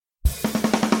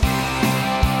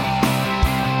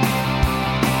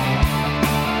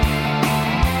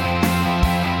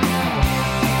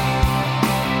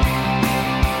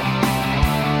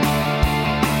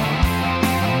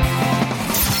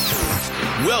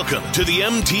Welcome to the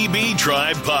MTB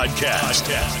Tribe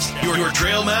Podcast, your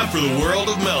trail map for the world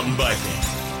of mountain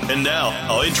biking. And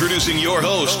now, introducing your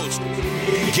host,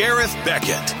 Gareth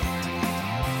Beckett.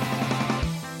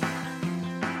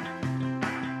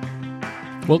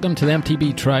 Welcome to the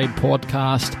MTB Tribe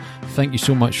Podcast. Thank you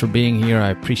so much for being here.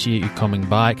 I appreciate you coming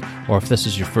back. Or if this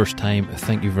is your first time,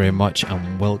 thank you very much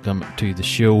and welcome to the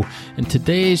show. In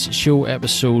today's show,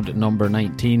 episode number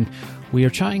 19, we are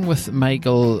chatting with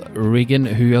Michael Regan,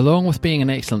 who, along with being an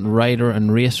excellent rider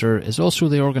and racer, is also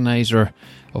the organiser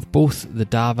of both the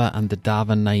Dava and the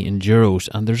Dava Night Enduros,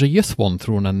 and there's a youth one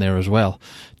thrown in there as well,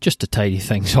 just to tidy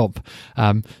things up.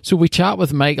 So we chat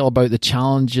with Michael about the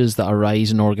challenges that arise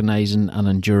in organising an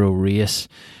enduro race,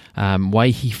 why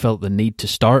he felt the need to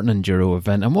start an enduro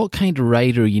event, and what kind of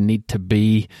rider you need to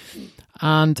be,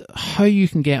 and how you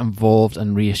can get involved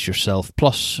and race yourself,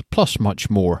 plus much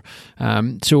more.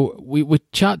 So we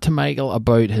chat to Michael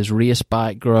about his race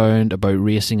background, about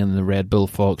racing in the Red Bull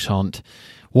Fox Hunt,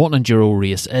 what an enduro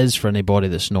race is for anybody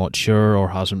that's not sure or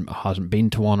hasn't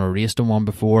been to one or raced in one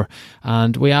before.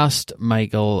 And we asked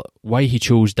Michael why he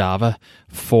chose Dava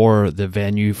for the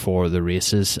venue for the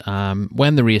races,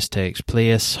 when the race takes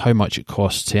place, how much it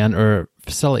costs to enter,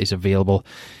 facilities available,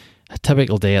 a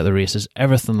typical day at the races,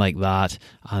 everything like that.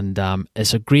 And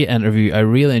it's a great interview. I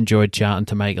really enjoyed chatting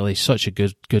to Michael. He's such a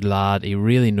good lad. He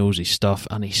really knows his stuff,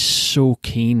 and he's so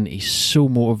keen. He's so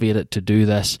motivated to do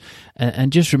this.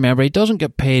 And just remember, he doesn't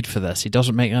get paid for this. He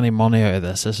doesn't make any money out of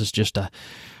this. This is just a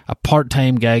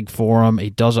part-time gig for him. He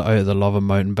does it out of the love of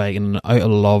mountain biking, out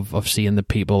of love of seeing the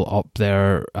people up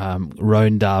there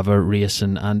round Dava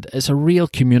racing. And it's a real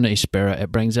community spirit.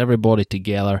 It brings everybody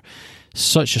together.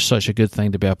 Such a good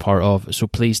thing to be a part of. So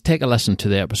please take a listen to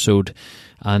the episode,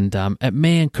 and it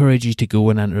may encourage you to go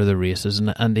and enter the races,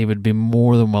 and they would be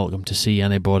more than welcome to see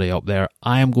anybody up there.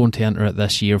 I am going to enter it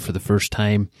this year for the first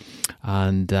time,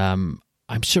 and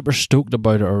I'm super stoked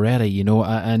about it already, you know,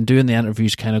 and doing the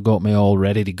interviews kind of got me all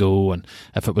ready to go, and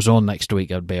if it was on next week,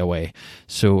 I'd be away.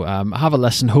 So have a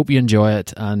listen, hope you enjoy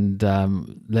it, and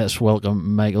let's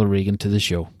welcome Michael Regan to the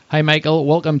show. Hi Michael,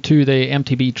 welcome to the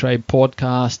MTB Tribe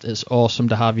Podcast. It's awesome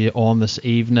to have you on this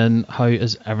evening. How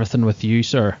is everything with you,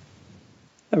 sir?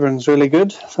 Everything's really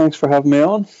good. Thanks for having me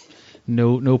on.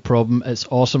 No problem. It's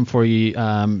awesome for you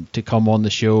to come on the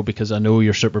show, because I know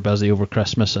you're super busy over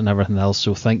Christmas and everything else.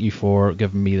 So thank you for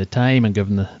giving me the time and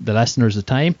giving the listeners the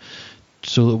time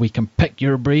so that we can pick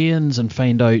your brains and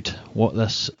find out what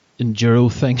this enduro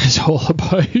thing is all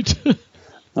about.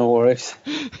 No worries.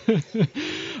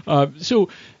 So,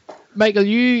 Michael,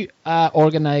 you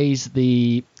organise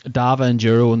the Dava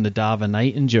Enduro and the Dava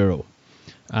Night Enduro,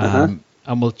 and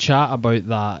we'll chat about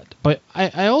that. But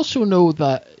I also know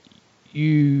that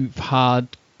you've had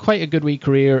quite a good wee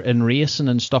career in racing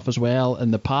and stuff as well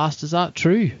in the past. Is that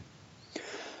true?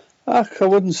 I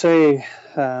wouldn't say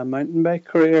mountain bike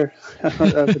career.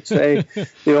 I would say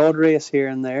the odd race here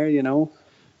and there, you know.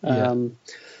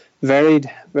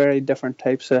 Very different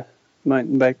types of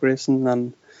mountain bike racing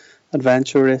and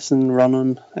adventure racing,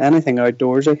 running, anything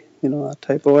outdoorsy, you know, that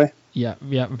type of way. Yeah,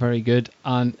 very good.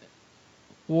 And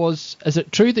is it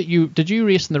true that you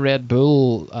race in the Red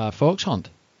Bull Fox Hunt?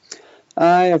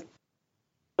 I have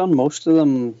done most of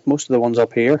the ones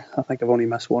up here. I think I've only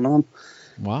missed one of them.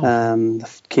 Wow. The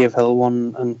Cave Hill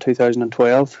one in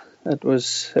 2012. It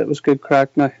was good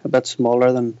crack now, a bit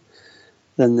smaller than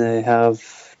they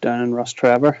have down in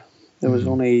Rostrevor. There was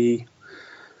only,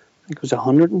 I think it was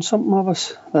 100 and something of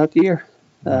us that year.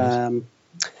 Nice.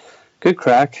 Good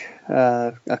crack.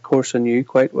 A course I knew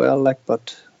quite well,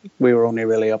 but we were only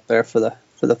really up there for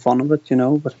the fun of it, you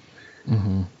know. But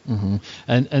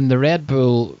And the Red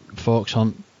Bull Fox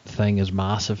Hunt thing is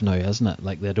massive now, isn't it?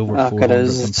 Like they had over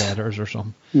 400 competitors or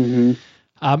something.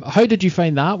 Mm-hmm. How did you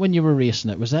find that when you were racing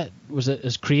it? Was it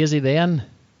as crazy then?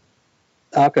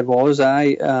 It was.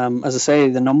 As I say,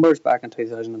 the numbers back in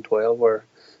 2012 were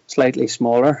slightly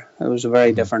smaller. It was a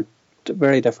very different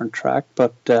track,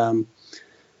 but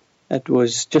it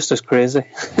was just as crazy,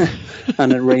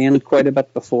 and it rained quite a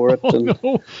bit before it,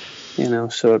 you know,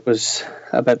 so it was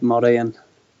a bit muddy and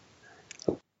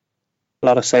a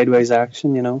lot of sideways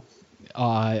action, you know.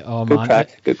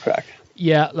 Good crack.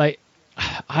 Yeah, like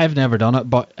I've never done it,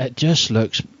 but it just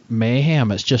looks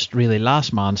mayhem. It's just really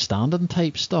last man standing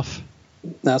type stuff.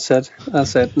 That's it.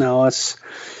 No, it's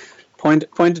point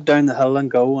down the hill and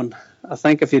go. And I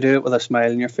think if you do it with a smile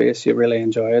on your face, you really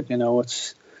enjoy it. You know,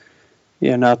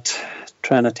 you're not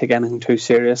trying to take anything too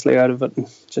seriously out of it, and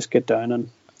just get down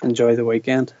and enjoy the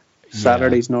weekend. Yeah.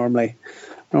 Saturday's normally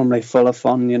full of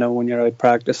fun. You know, when you're out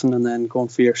practicing and then going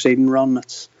for your seeding run,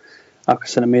 it's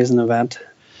an amazing event.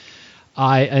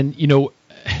 And you know,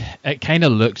 it kind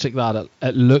of looks like that.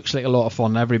 It looks like a lot of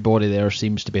fun. Everybody there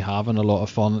seems to be having a lot of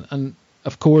fun, and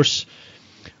of course,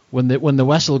 when the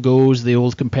whistle goes, the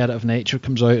old competitive nature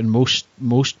comes out in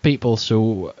most people.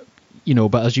 So,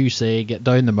 but as you say, get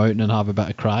down the mountain and have a bit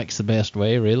of crack's the best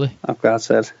way, really.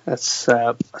 That's it. It's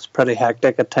pretty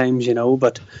hectic at times,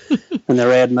 but when the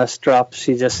red mist drops,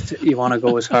 you want to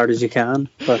go as hard as you can.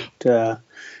 But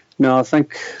no, I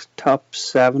think top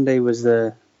 70 was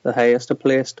the highest I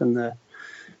placed in the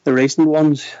recent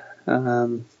ones.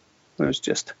 It was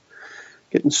just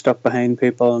getting stuck behind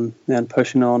people and then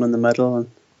pushing on in the middle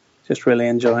and just really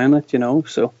enjoying it,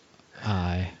 So.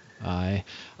 Aye.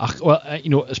 Well,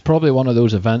 it's probably one of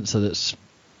those events that it's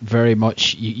very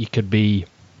much you could be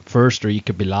first or you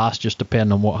could be last, just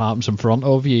depending on what happens in front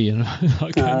of you.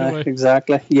 That kind of way.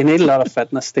 Exactly. You need a lot of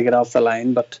fitness to get off the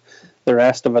line, but the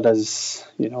rest of it is,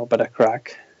 a bit of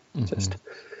crack. Mm-hmm. Just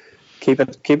keep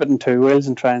it in two wheels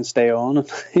and try and stay on.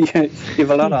 You have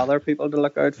a lot of other people to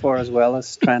look out for as well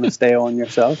as trying to stay on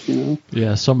yourself.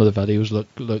 Yeah, some of the videos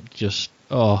look just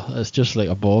it's just like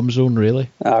a bomb zone, really.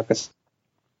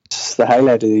 It's the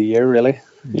highlight of the year, really.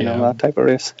 That type of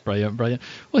race. Brilliant.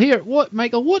 Well, here,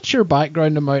 Michael, what's your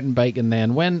background in mountain biking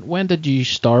then? When did you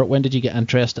start? When did you get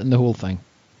interested in the whole thing?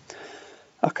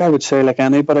 I would say, like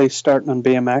anybody, starting on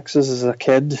BMXs as a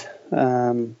kid,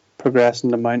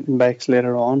 progressing to mountain bikes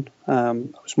later on. I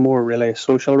was more really a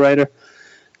social rider,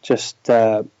 just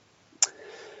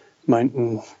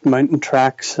mountain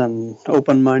tracks and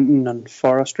open mountain and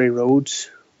forestry roads.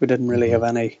 We didn't really have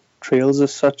any trails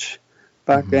as such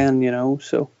back then,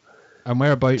 so. And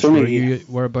whereabouts were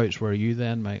you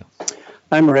then, Michael?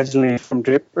 I'm originally from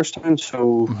Draperstown,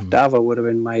 so Dava would have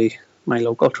been my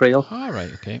local trail. All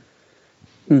right, okay.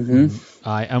 And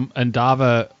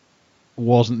Dava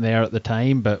wasn't there at the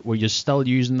time, but were you still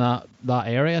using that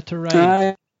area to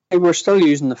ride? We're still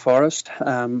using the forest.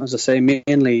 As I say,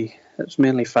 it's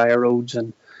mainly fire roads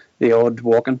and the odd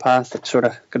walking path that sort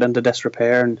of got into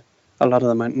disrepair, and a lot of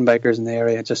the mountain bikers in the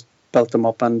area just built them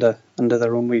up into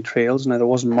their own wee trails. Now there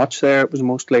wasn't much there; it was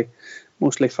mostly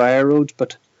fire roads,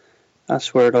 but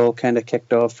that's where it all kind of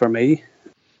kicked off for me.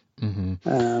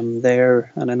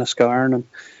 There and in Ascarn, and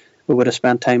we would have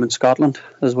spent time in Scotland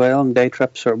as well on day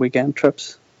trips or weekend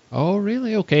trips. Oh,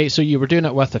 really? Okay, so you were doing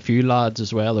it with a few lads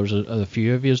as well. There was a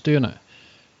few of you doing it.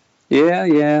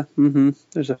 Yeah.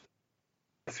 There's a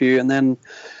few, and then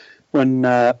when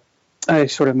I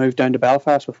sort of moved down to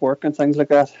Belfast with work and things like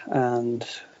that, and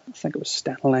I think it was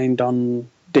Steniline done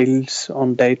deals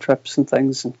on day trips and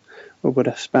things, and we would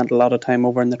have spent a lot of time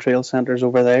over in the trail centres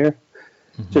over there,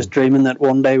 just dreaming that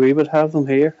one day we would have them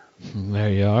here. There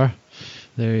you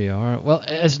are. Well,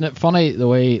 isn't it funny the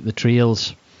way the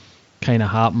trails kind of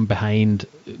happen behind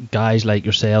guys like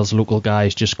yourselves, local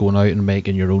guys, just going out and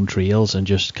making your own trails and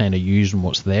just kind of using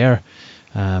what's there?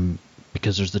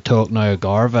 Because there's the talk now of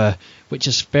Garva, which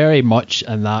is very much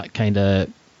in that kind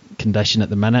of condition at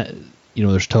the minute.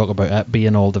 There's talk about it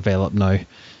being all developed now.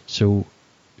 So,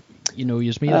 you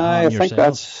just meet it on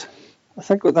yourself. I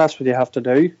think that's what you have to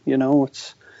do.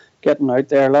 It's getting out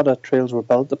there. A lot of trails were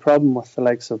built. The problem with the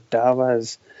likes of Dava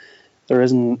is there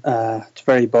isn't. It's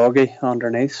very boggy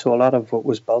underneath, so a lot of what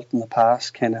was built in the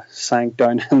past kind of sank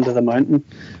down into the mountain.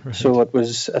 Right. So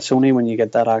it's only when you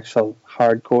get that actual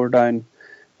hardcore down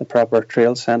the proper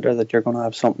trail centre that you're going to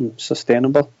have something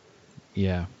sustainable.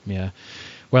 Yeah.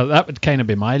 Well, that would kind of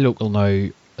be my local now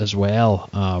as well.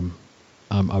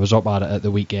 I was up at it at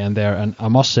the weekend there, and I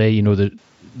must say,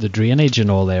 the drainage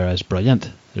and all there is brilliant.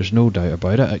 There's no doubt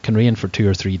about it. It can rain for 2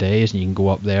 or 3 days, and you can go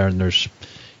up there, and there's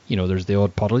the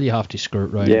odd puddle you have to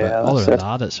skirt round. Yeah, but other than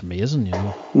that, it's amazing,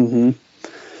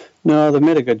 No, they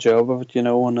made a good job of it,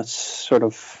 and it's sort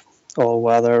of all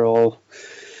weather,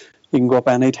 you can go up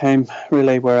any time,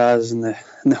 really. Whereas in the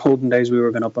olden days, we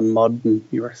were going up on mud, and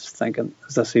you were thinking,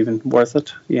 is this even worth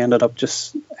it? You ended up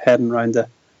just heading around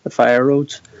the fire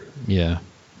roads. Yeah.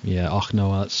 Oh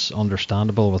no, that's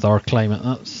understandable with our climate.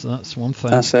 That's one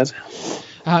thing. That's it.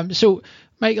 So,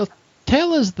 Michael,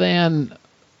 tell us then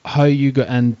how you got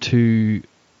into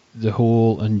the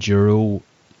whole enduro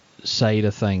side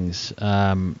of things.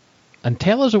 And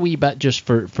tell us a wee bit, just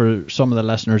for some of the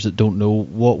listeners that don't know,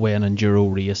 what way an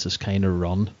enduro race is kind of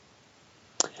run.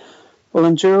 Well,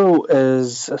 enduro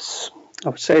is, I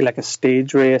would say, like a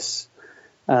stage race,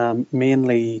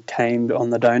 mainly timed on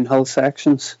the downhill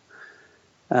sections,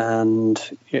 and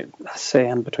say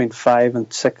in between 5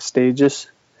 and 6 stages.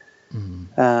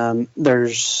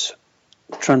 There's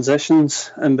transitions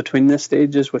in between the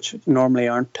stages, which normally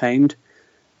aren't timed.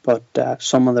 But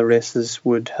some of the races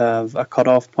would have a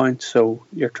cut-off point, so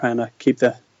you're trying to keep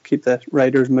the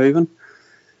riders moving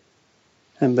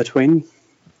in between.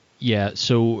 Yeah,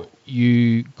 so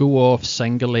you go off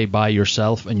singly by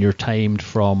yourself and you're timed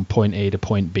from point A to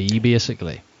point B,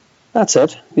 basically. That's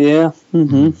it, yeah.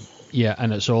 Yeah,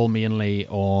 and it's all mainly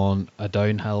on a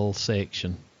downhill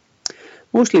section.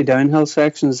 Mostly downhill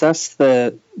sections. That's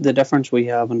the difference we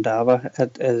have in Dava.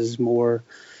 It is more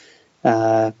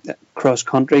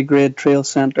cross-country grade trail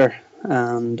centre,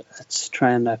 and it's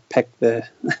trying to pick the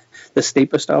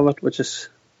steepest of it, which is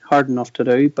hard enough to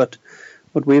do. But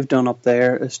what we've done up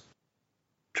there is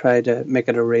try to make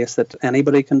it a race that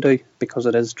anybody can do, because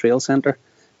it is trail centre,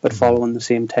 but following the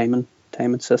same timing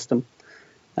system,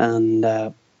 and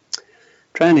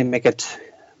trying to make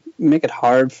it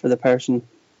hard for the person,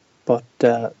 but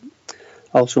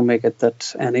also make it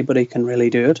that anybody can really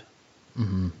do it.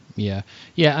 Yeah,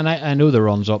 and I know the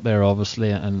runs up there,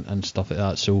 obviously, and stuff like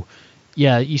that. So,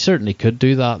 yeah, you certainly could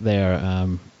do that there.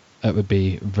 It would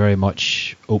be very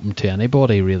much open to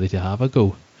anybody, really, to have a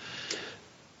go.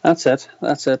 That's it.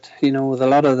 You know, with a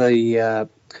lot of the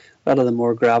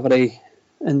more gravity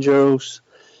enduros,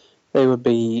 they would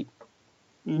be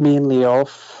mainly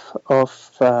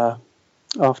off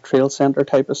trail centre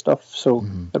type of stuff. So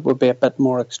it would be a bit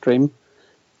more extreme.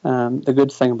 The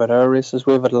good thing about our race is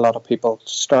we've had a lot of people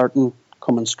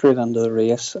coming straight into the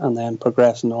race and then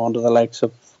progressing on to the likes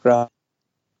of gravity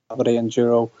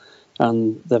enduro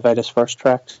and the Vitus First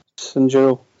Tracks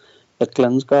enduro that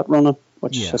Glenn's got running,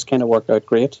 which has kind of worked out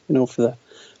great, you know, for the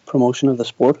promotion of the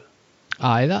sport.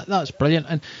 Aye, that's brilliant.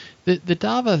 And the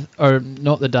Dava, or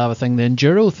not the Dava thing, the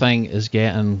enduro thing is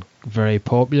getting very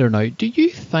popular now. Do you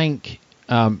think,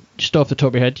 just off the top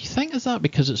of your head, do you think is that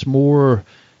because it's more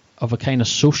of a kind of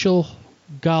social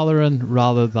gathering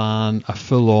rather than a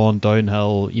full-on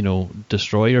downhill, you know,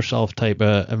 destroy yourself type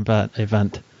of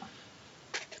event?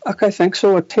 Okay, I think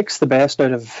so. It takes the best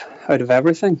out of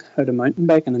everything, out of mountain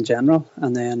biking in general,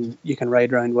 and then you can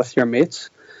ride around with your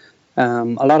mates. A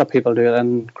lot of people do it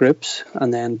in groups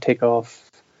and then take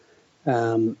off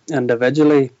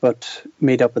individually, but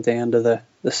meet up at the end of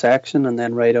the section and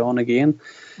then ride on again.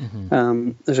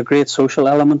 There's a great social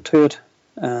element to it,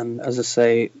 and as I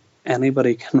say,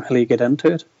 anybody can really get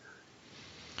into it.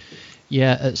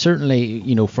 Yeah, it certainly,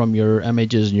 you know, from your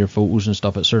images and your photos and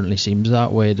stuff, it certainly seems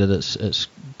that way, that it's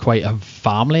quite a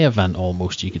family event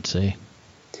almost, you could say.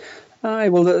 Aye,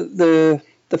 well, the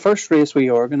first race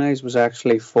we organised was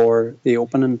actually for the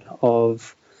opening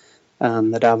of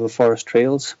the Dava Forest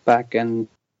Trails back in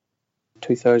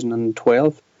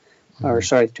 2012, or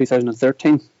sorry,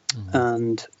 2013,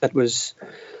 and it was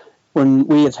when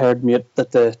we had heard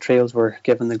that the trails were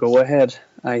given the go-ahead.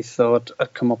 I thought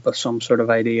I'd come up with some sort of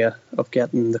idea of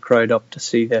getting the crowd up to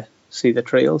see the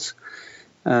trails.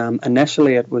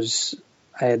 Initially, I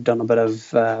had done a bit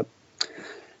of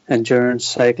endurance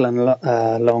cycling,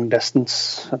 long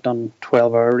distance. I'd done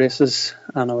 12-hour races,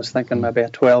 and I was thinking maybe a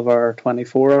 12-hour,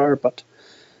 24-hour. But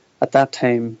at that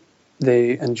time,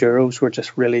 the enduros were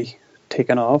just really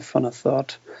taking off, and I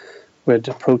thought we'd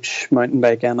approach Mountain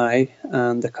Bike NI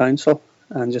and the council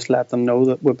and just let them know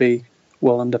that we'd be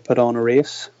willing to put on a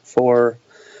race for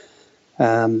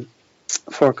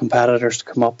competitors to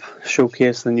come up,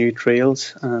 showcase the new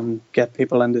trails and get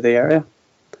people into the area.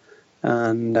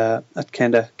 And it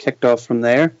kind of kicked off from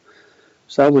there.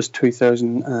 So that was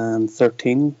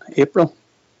 2013 April,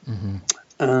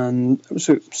 and it was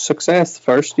a success the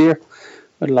first year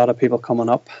with a lot of people coming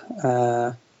up.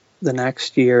 The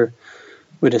next year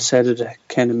we decided to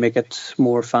kind of make it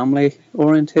more family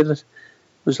orientated.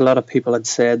 There's a lot of people had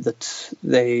said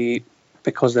that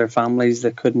because they're families,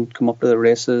 they couldn't come up to the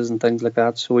races and things like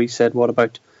that. So we said, what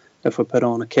about if we put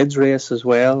on a kids race as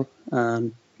well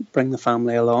and bring the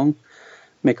family along,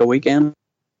 make a weekend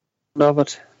of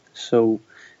it? So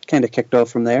kind of kicked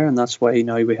off from there, and that's why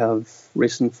now we have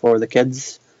racing for the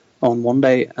kids on one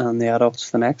day and the adults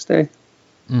the next day.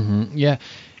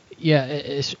 Yeah,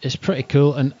 it's pretty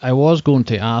cool. And I was going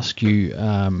to ask you,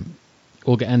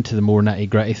 we'll get into the more nitty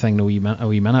gritty thing in a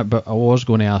wee minute, but I was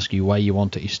going to ask you why you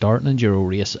wanted to start an enduro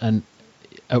race, and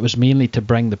it was mainly to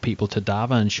bring the people to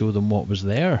Dava and show them what was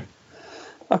there.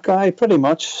 Okay, pretty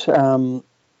much.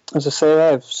 As I say,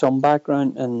 I have some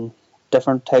background in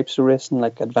different types of racing,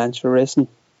 like adventure racing,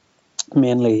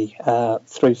 mainly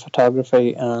through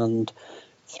photography and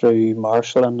through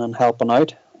marshalling and helping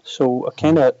out. So I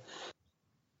kind of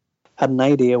had an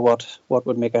idea what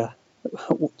would make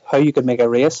how you could make a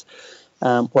race.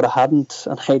 What I hadn't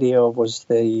an idea of was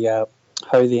how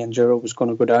the enduro was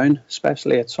going to go down,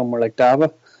 especially at somewhere like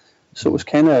Dava. So it was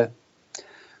kind of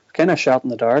shot in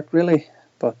the dark, really.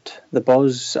 But the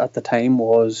buzz at the time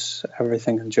was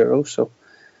everything enduro, so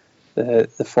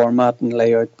the format and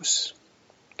layout was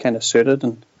kind of suited,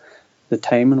 and the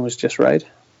timing was just right.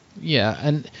 Yeah,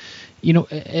 and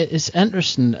it's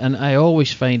interesting, and I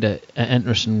always find it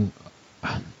interesting,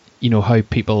 how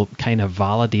people kind of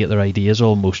validate their ideas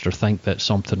almost, or think that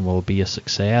something will be a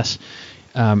success.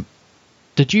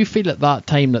 Did you feel at that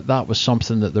time that was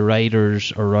something that the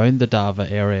riders around the Dava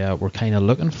area were kind of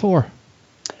looking for?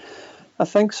 I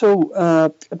think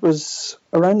so. It was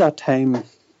around that time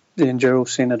the enduro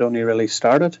scene had only really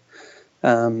started.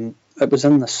 It was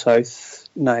in the south.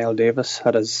 Niall Davis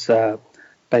had his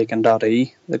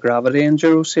Bike.e, the Gravity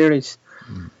Enduro series.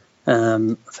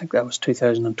 I think that was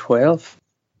 2012.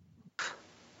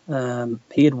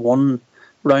 He had one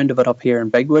round of it up here in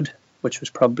Bigwood, which was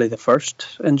probably the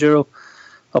first enduro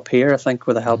up here, I think,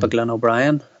 with the help of Glenn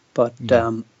O'Brien. But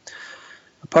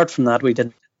apart from that, we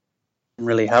didn't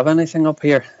really have anything up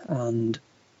here. And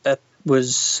it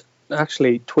was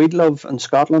actually Tweedlove in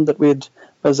Scotland that we had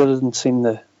visited and seen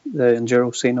the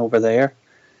enduro scene over there.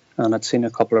 And I'd seen a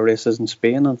couple of races in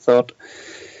Spain and thought,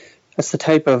 it's the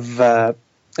type of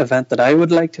event that I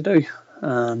would like to do.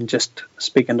 And just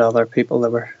speaking to other people,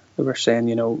 they were saying,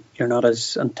 you're not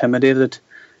as intimidated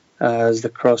as the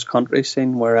cross country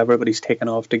scene where everybody's taking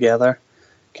off together,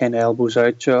 kind of elbows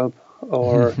out job,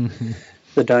 or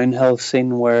the downhill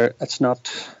scene where it's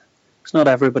not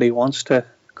everybody wants to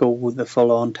go the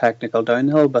full on technical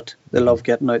downhill, but they love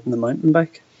getting out in the mountain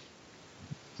bike.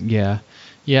 Yeah,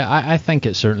 I think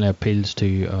it certainly appeals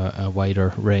to a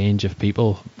wider range of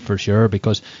people for sure,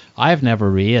 because I've never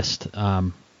raced,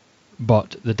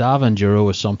 but the Dava Enduro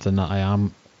is something that I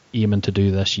am aiming to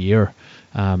do this year,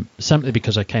 simply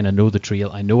because I kind of know the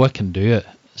trail. I know I can do it,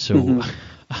 so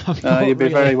you'd be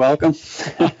very welcome.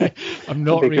 I'm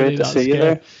not really great to see you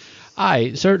there.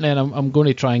 Aye, certainly, and I'm going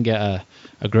to try and get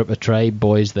a group of tribe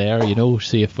boys there,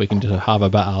 see if we can just have a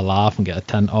bit of a laugh and get a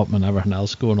tent up and everything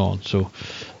else going on. So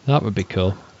that would be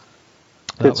cool.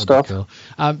 Good stuff. Cool.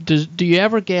 Do you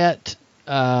ever get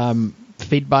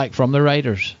feedback from the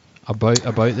riders about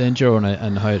the enduro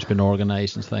and how it's been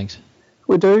organised and things?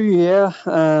 We do, yeah.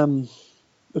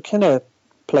 We kind of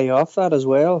play off that as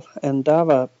well. In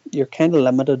Dava, you're kind of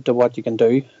limited to what you can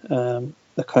do.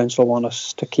 The council want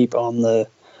us to keep on the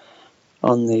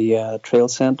trail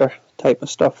centre type of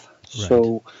stuff. Right.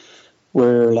 So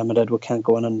we're limited. We can't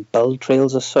go in and build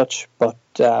trails as such, but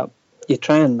you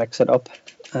try and mix it up.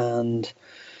 And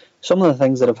some of the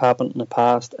things that have happened in the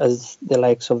past is the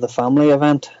likes of the family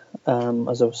event.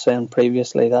 As I was saying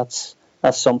previously, that's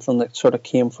something that sort of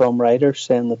came from riders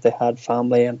saying that they had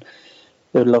family and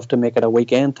they would love to make it a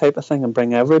weekend type of thing and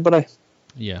bring everybody.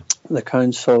 Yeah. The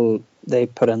council, they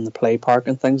put in the play park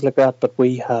and things like that, but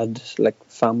we had like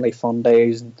family fun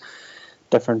days and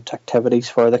different activities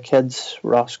for the kids.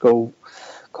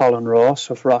 Colin Ross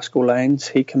of Roscoe Lines,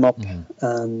 he came up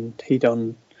and he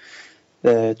done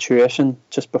the tuition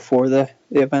just before the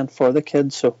event for the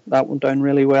kids, so that went down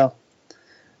really well.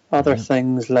 Other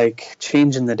things like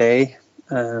changing the day,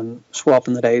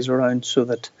 swapping the days around so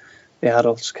that the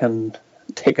adults can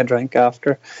take a drink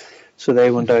after. So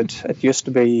they went out. It used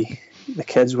to be the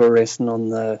kids were racing on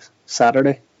the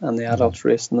Saturday and the adults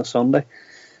racing the Sunday.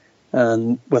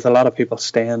 And with a lot of people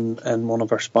staying in one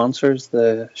of our sponsors,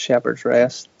 the Shepherd's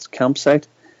Rest campsite,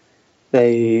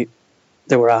 they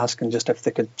were asking just if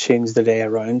they could change the day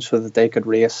around so that they could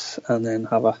race and then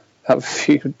have a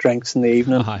few drinks in the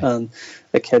evening, and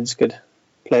the kids could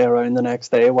play around the next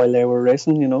day while they were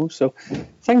racing, So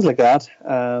things like that.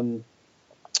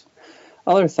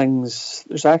 Other things,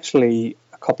 there's actually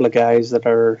a couple of guys that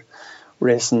are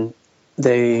racing.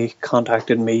 They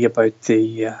contacted me about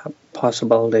the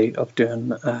possibility of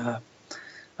doing a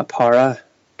para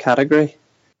category.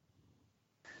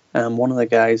 One of the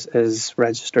guys is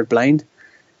registered blind,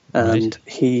 and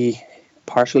he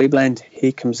partially blind.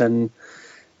 He comes in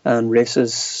and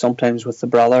races sometimes with the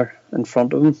brother in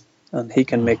front of him, and he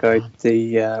can make out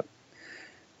the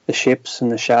shapes and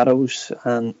the shadows.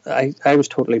 And I was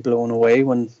totally blown away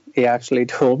when he actually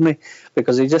told me,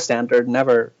 because he just entered,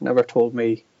 never told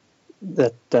me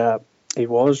that he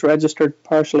was registered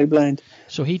partially blind.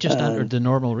 So he just entered the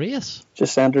normal race?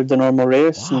 Just entered the normal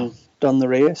race and done the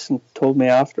race and told me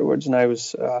afterwards, and I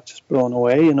was just blown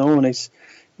away, and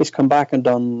he's come back and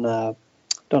done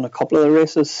a couple of the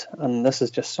races, and this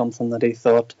is just something that he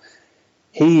thought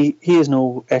he has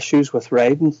no issues with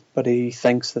riding, but he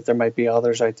thinks that there might be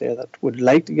others out there that would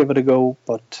like to give it a go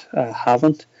but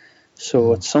haven't.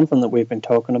 So it's something that we've been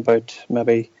talking about,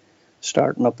 maybe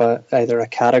starting up either a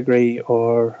category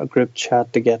or a group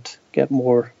chat to get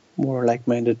more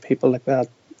like-minded people like that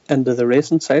into the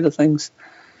racing side of things.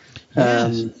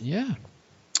 Yeah.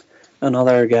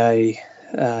 Another guy,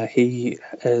 he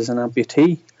is an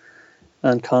amputee,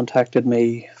 and contacted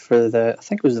me for I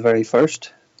think it was the very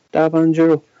first Dava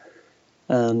Enduro.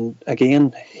 And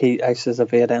again, I says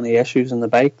if he had any issues in the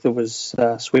bike, there was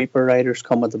sweeper riders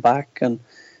come at the back, and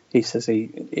he says he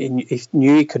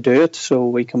knew he could do it, so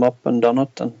we come up and done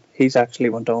it, and he's actually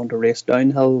went on to race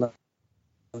downhill.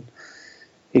 And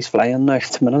he's flying now at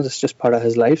the minute. It's just part of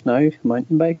his life now,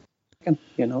 mountain biking,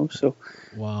 you know. So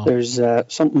wow. There's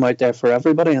something out there for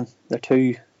everybody, and they're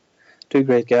two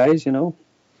great guys, you know.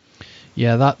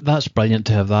 Yeah, that's brilliant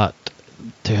to have that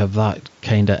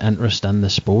kind of interest in the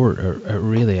sport. It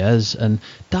really is, and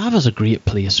Dava's a great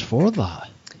place for that,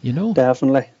 you know.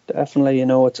 Definitely, you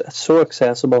know, it's so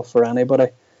accessible for anybody.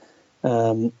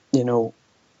 You know,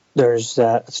 there's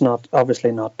it's not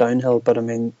obviously not downhill, but I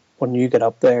mean, when you get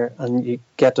up there and you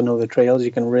get to know the trails,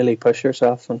 you can really push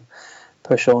yourself and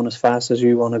push on as fast as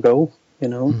you want to go, you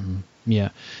know. Mm-hmm.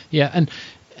 Yeah,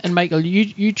 and Michael,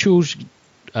 you chose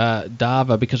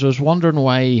Dava because I was wondering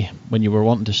why, when you were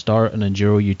wanting to start an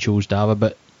enduro, you chose Dava.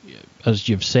 But as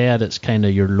you've said, it's kind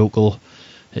of your local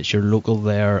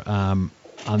there, and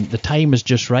the time is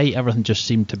just right. Everything just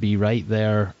seemed to be right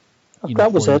there.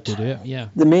 That was it. To do it. Yeah.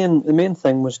 The main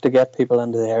thing was to get people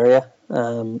into the area,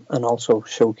 and also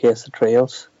showcase the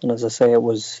trails. And as I say, it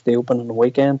was the open on the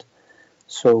weekend,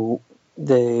 so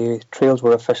the trails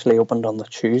were officially opened on the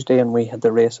Tuesday, and we had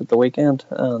the race at the weekend.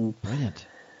 And brilliant.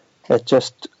 It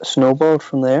just snowballed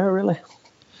from there, really.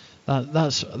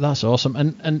 That's awesome.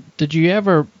 And did you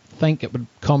ever think it would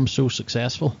become so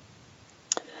successful?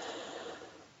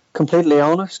 Completely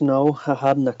honest, no. I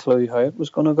hadn't a clue how it was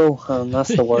going to go, and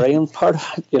that's the worrying part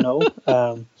of it, you know.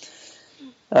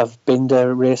 I've been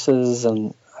to races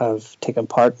and I've taken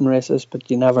part in races, but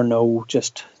you never know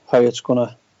just how it's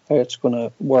gonna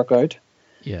work out.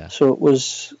 Yeah. So it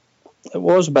was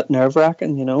a bit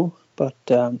nerve-wracking, you know, but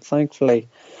thankfully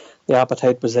the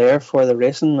appetite was there for the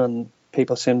racing, and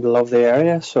people seem to love the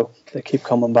area, so they keep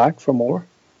coming back for more.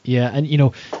 Yeah, and you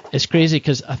know, it's crazy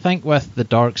because I think with the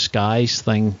Dark Skies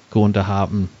thing going to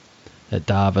happen at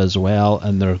Dava as well,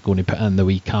 and they're going to put in the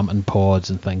wee camping pods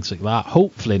and things like that,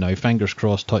 hopefully now, fingers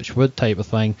crossed, touch wood type of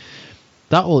thing,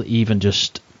 that will even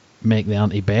just make the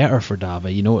ante better for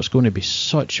Dava. You know, it's going to be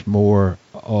such more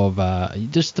of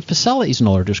just the facilities and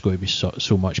all are just going to be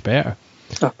so much better.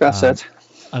 Oh, that's it.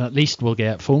 And at least we'll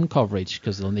get phone coverage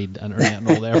because they'll need internet and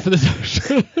all there for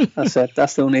the That's it.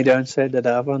 That's the only downside to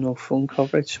Dava, no phone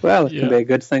coverage. Well, it can be a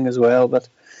good thing as well, but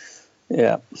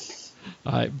yeah.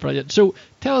 All right, brilliant. So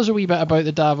tell us a wee bit about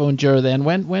the Dava Enduro then.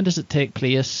 When does it take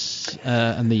place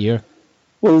in the year?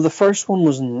 Well, the first one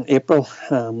was in April.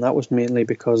 That was mainly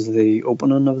because of the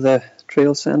opening of the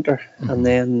trail centre, and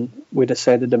then we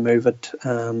decided to move it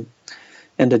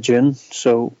into June.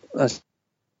 So as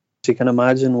you can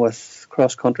imagine, with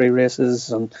cross-country races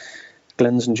and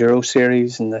Glyn's Enduro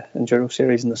Series and the Enduro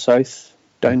Series in the south,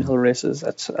 downhill races,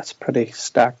 it's a pretty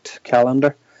stacked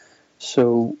calendar.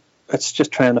 So it's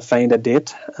just trying to find a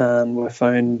date, and we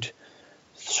found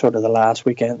sort of the last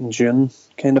weekend in June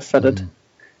kind of fitted.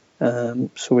 So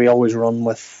we always run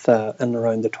with in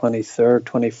around the 23rd,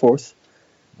 24th,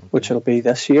 which will be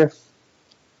this year.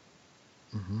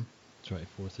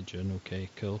 24th of June, okay,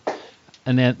 cool.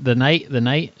 And then the night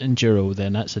Enduro,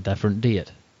 then that's a different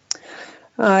date.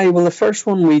 Well, the first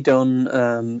one we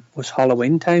done was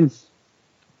Halloween time.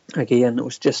 Again, it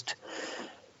was just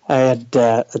I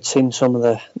had seen some of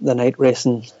the night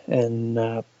racing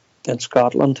in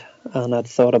Scotland, and I'd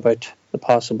thought about the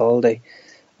possibility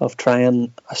of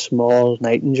trying a small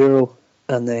night enduro,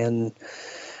 and then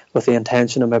with the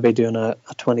intention of maybe doing a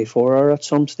 24-hour at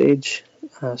some stage.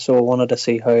 So I wanted to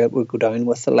see how it would go down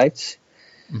with the lights.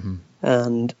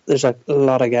 And there's a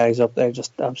lot of guys up there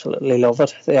just absolutely love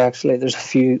it. There's a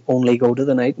few only go to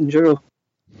the night enduro.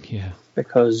 Yeah.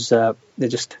 Because they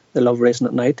love racing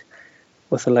at night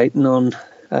with the lighting on.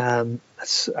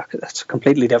 It's a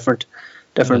completely different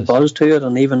buzz to it,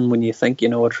 and even when you think you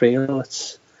know a trail,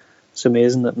 it's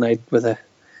amazing at night with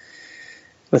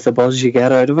the buzz you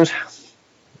get out of it.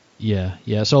 Yeah,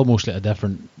 it's almost like a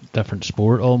different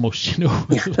sport, almost, you know.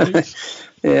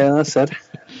 Yeah, that's it.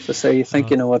 So say you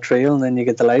think you know a trail, and then you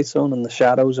get the lights on, and the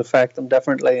shadows affect them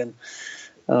differently, and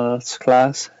it's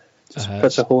class. Just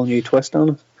puts a whole new twist on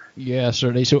it. Yeah,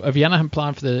 certainly. So have you anything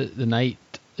planned for the night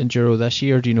enduro this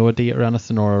year? Do you know a date or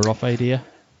anything, or a rough idea?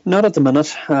 Not at the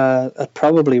minute. It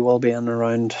probably will be in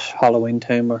around Halloween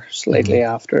time or slightly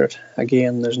after it.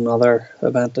 Again, there's another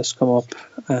event that's come up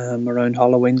around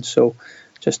Halloween, so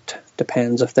just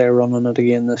depends if they're running it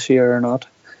again this year or not.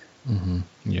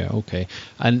 Yeah, okay.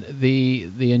 And the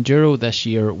enduro this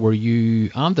year, were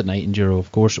you, and the night enduro,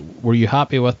 of course, were you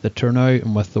happy with the turnout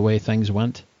and with the way things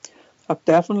went?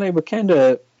 Definitely. We're kind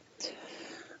of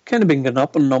been getting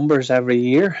up in numbers every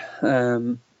year.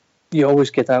 you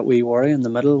always get that wee worry in the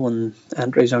middle when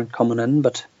entries aren't coming in,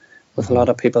 but with a lot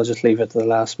of people just leave it to the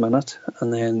last minute,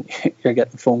 and then you're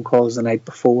getting phone calls the night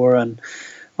before and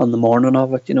on the morning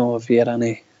of it, if you had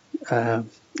any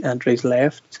entries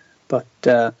left. But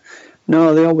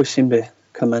no, they always seem to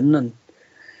come in, and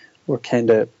we're kind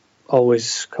of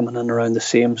always coming in around the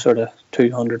same sort of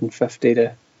 250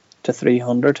 to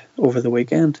 300 over the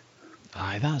weekend.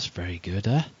 Aye, that's very good,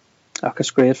 eh?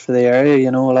 It's great for the area,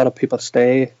 a lot of people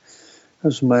stay. I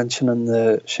was mentioning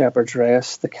the Shepherd's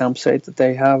Rest, the campsite that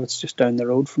they have. It's just down the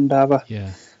road from Dava.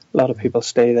 Yeah. A lot of people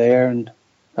stay there and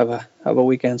have a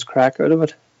weekend's crack out of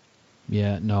it.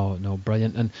 Yeah, no,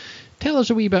 brilliant. And tell us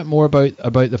a wee bit more about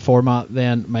the format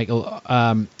then, Michael.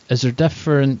 Is there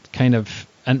different kind of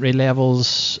entry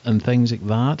levels and things like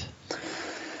that?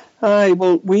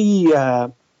 Well,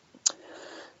 we're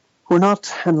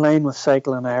not in line with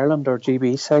Cycling Ireland or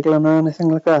GB Cycling or anything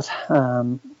like that.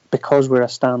 Because we're a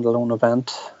standalone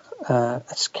event,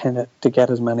 it's kind of to get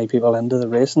as many people into the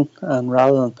racing, and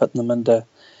rather than putting them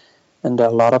into a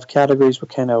lot of categories, we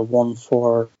kind of one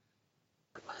for,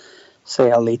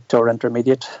 say, elite or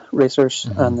intermediate racers,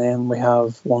 and then we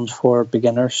have ones for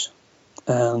beginners,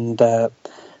 and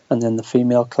then the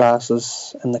female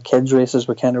classes and the kids races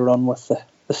we kind of run with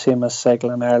the same as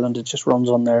Cycling Ireland. It just runs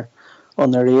on their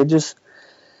ages.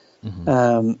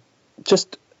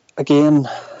 Just again.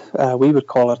 We would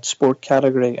call it sport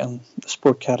category, and the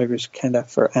sport category is kind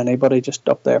of for anybody, just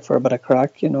up there for a bit of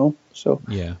crack, So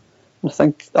yeah, I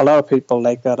think a lot of people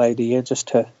like that idea, just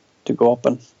to go up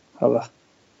and have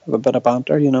a bit of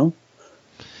banter,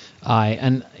 Aye,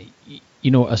 and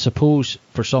I suppose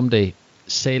for somebody,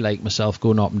 say like myself,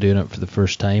 going up and doing it for the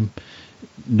first time,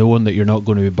 knowing that you're not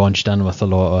going to be bunched in with a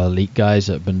lot of elite guys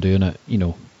that have been doing it,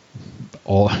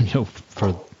 all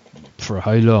for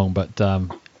how long, but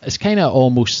it's kind of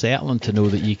almost settling to know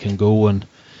that you can go and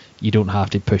you don't have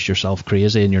to push yourself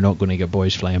crazy, and you're not going to get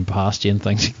boys flying past you and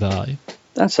things like that.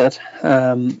 That's it.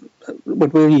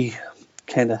 What we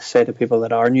kind of say to people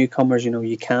that are newcomers,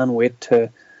 you can wait to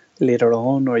later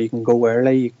on, or you can go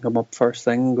early. You can come up first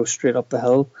thing and go straight up the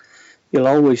hill. You'll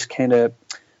always kind of,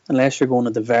 unless you're going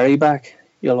at the very back,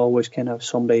 you'll always kind of have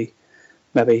somebody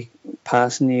maybe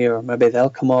passing you, or maybe they'll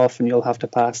come off and you'll have to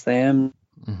pass them.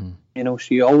 So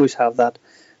you always have that.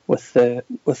 With the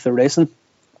racing,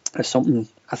 it's something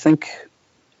I think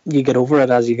you get over it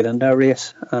as you get into a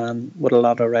race. And what a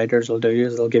lot of riders will do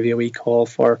is they'll give you a wee call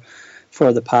for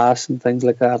the pass and things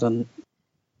like that. And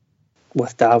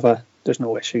with Dava, there's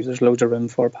no issues. There's loads of room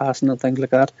for passing and things like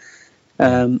that.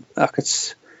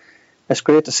 It's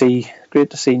great to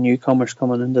see newcomers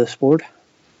coming into the sport.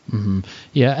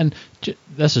 Yeah, and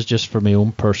this is just for my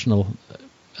own personal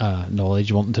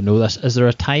knowledge, wanting to know this. Is there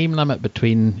a time limit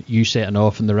between you setting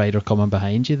off and the rider coming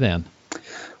behind you then?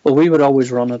 Well, we would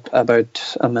always run it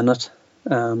about a minute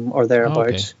or thereabouts.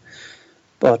 Okay.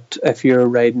 But if you're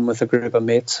riding with a group of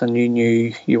mates and you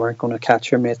knew you weren't going to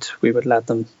catch your mate, we would let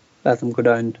them go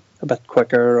down a bit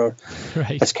quicker. Or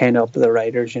right. It's kind of up to the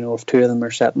riders, if two of them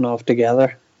are setting off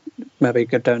together, maybe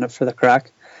get down it for the crack.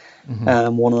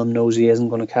 One of them knows he isn't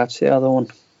going to catch the other one.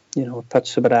 It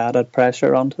puts a bit of added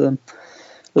pressure onto them.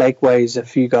 Likewise,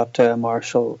 if you got to a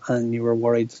marshal and you were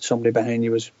worried that somebody behind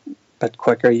you was a bit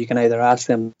quicker, you can either ask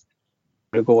them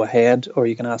to go ahead, or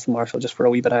you can ask the marshal just for a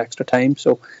wee bit of extra time.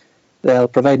 So they'll,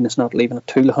 providing it's not leaving it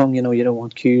too long, you don't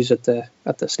want queues at the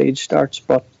stage starts,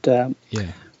 but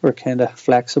we're kind of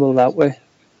flexible that way.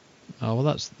 Oh,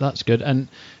 well, that's good. And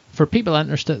for people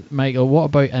interested, Michael, what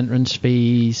about entrance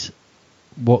fees?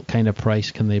 What kind of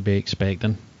price can they be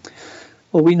expecting?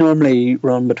 Well, we normally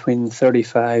run between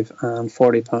 £35 and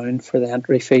 £40 for the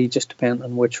entry fee, just depending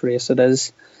on which race it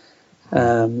is.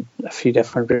 A few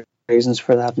different reasons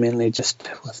for that, mainly just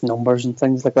with numbers and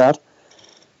things like that.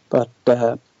 But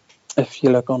if you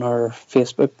look on our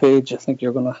Facebook page, I think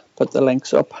you're going to put the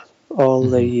links up. All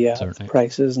the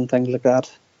prices and things like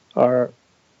that are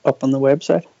up on the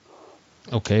website.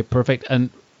 Okay, perfect. And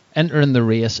entering the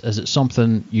race, is it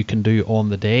something you can do on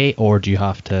the day, or do you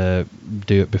have to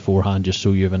do it beforehand just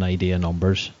so you have an idea of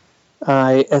numbers?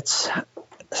 It's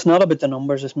not about the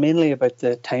numbers, it's mainly about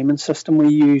the timing system we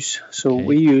use. So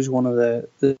we use one of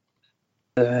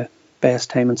the best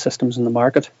timing systems in the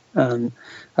market, and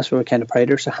that's what we kind of pride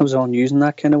ourselves on, using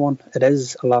that kind of one. It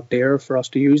is a lot dearer for us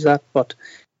to use that, but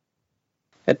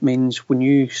it means when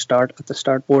you start at the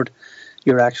start board,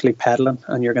 you're actually pedaling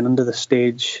and you're going into the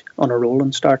stage on a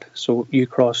rolling start. So you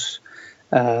cross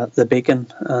the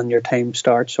beacon and your time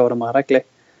starts automatically.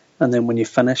 And then when you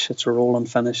finish, it's a rolling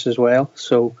finish as well.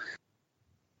 So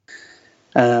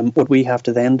what we have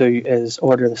to then do is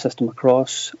order the system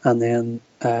across, and then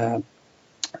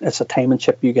it's a timing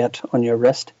chip you get on your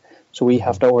wrist. So we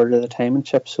have to order the timing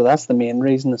chip. So that's the main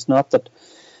reason. It's not that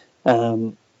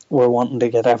we're wanting to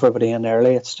get everybody in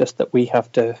early. It's just that we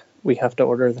have to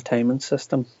order the timing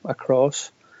system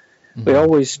across. We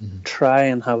always try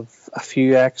and have a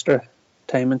few extra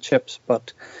timing chips,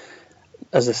 but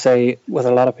as I say, with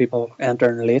a lot of people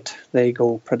entering late, they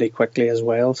go pretty quickly as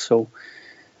well. So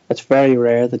it's very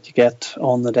rare that you get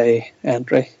on the day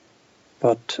entry.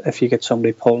 But if you get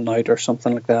somebody pulling out or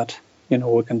something like that,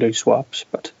 we can do swaps.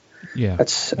 But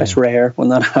it's rare when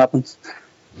that happens.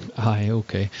 Aye,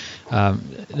 okay.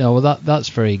 No, that's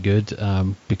very good,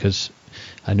 because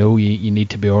I know you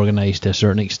need to be organised to a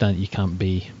certain extent. You can't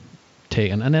be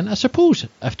taken. And then I suppose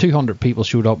if 200 people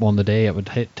showed up on the day, it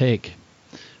would take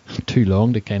too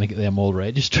long to kind of get them all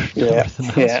registered.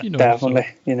 Definitely.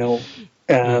 So,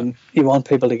 you want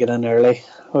people to get in early.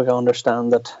 We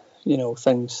understand that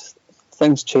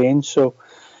things change, so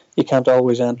you can't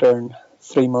always enter in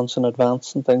 3 months in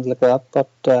advance and things like that. But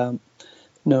the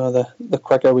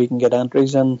quicker we can get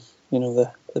entries in,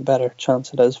 the better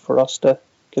chance it is for us to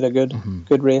get a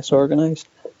good race organised.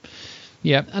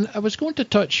 Yeah, and I was going to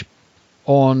touch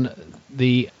on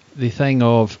the thing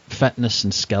of fitness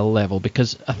and skill level,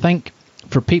 because I think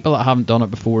for people that haven't done it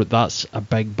before, that's a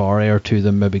big barrier to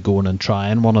them maybe going and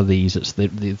trying one of these. It's they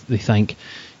think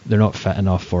they're not fit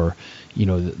enough, or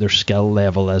their skill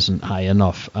level isn't high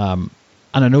enough.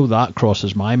 And I know that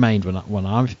crosses my mind when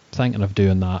I'm thinking of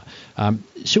doing that.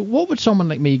 So what would someone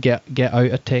like me get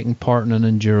out of taking part in an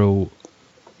enduro,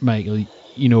 Michael?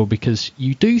 Because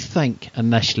you do think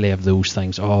initially of those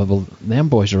things. Oh, well, them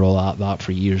boys are all at that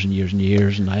for years and years and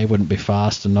years, and I wouldn't be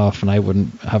fast enough, and I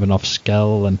wouldn't have enough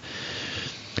skill, and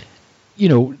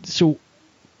so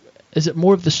is it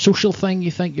more of the social thing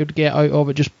you think you'd get out of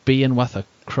it, just being with a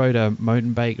crowd of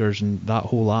mountain bikers and that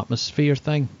whole atmosphere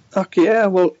thing? Okay, yeah,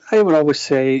 well, I would always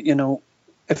say,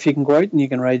 if you can go out and you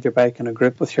can ride your bike in a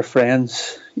group with your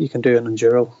friends, you can do an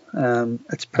enduro.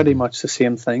 It's pretty much the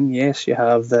same thing. Yes, you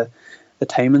have the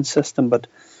timing system, but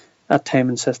that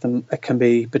timing system, it can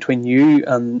be between you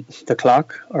and the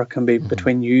clock, or it can be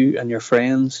between you and your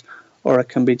friends, or it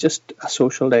can be just a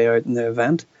social day out in the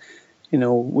event.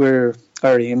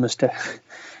 Our aim is to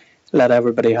let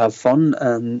everybody have fun,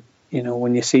 and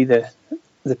when you see the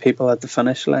people at the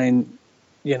finish line,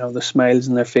 the smiles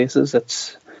in their faces,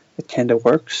 it kind of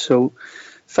works. So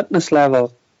fitness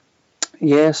level,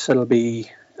 yes, it'll be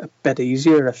a bit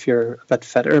easier if you're a bit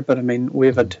fitter, but I mean,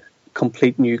 we've had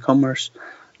complete newcomers,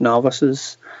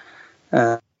 novices,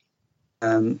 coming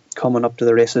up to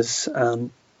the races, and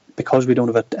because we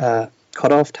don't have a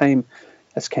cut-off time,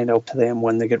 it's kind of up to them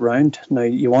when they get round. Now,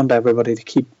 you want everybody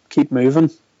to keep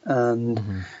moving,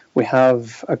 and we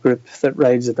have a group that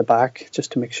rides at the back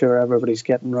just to make sure everybody's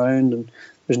getting round and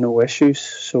there's no issues.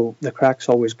 So the crack's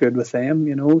always good with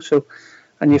them, So,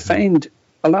 and you find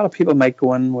a lot of people might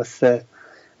go in with the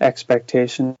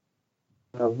expectation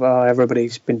of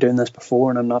everybody's been doing this before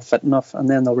and I'm not fit enough, and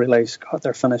then they'll realise, God,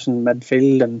 they're finishing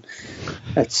midfield and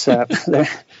it's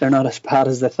they're not as bad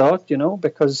as they thought,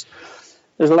 because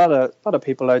there's a lot of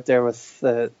people out there with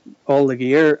all the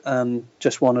gear and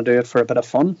just want to do it for a bit of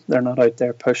fun. They're not out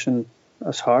there pushing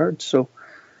as hard. So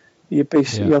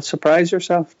you'll surprise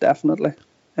yourself, definitely.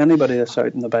 Anybody that's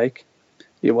out on the bike,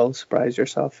 you will surprise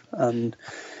yourself. And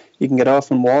you can get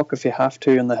off and walk if you have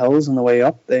to in the hills on the way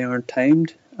up. They aren't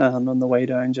timed. And on the way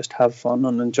down, just have fun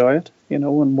and enjoy it.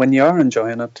 And when you are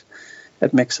enjoying it,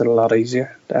 it makes it a lot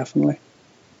easier, definitely.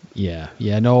 Yeah,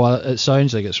 no, it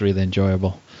sounds like it's really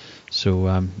enjoyable.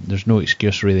 So there's no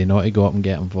excuse really not to go up and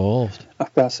get involved.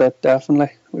 That's it,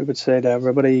 definitely. We would say to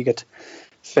everybody, you get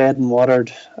fed and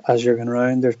watered as you're going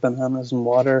around. There's bananas and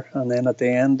water, and then at the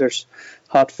end there's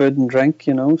hot food and drink,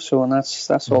 So and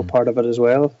that's all part of it as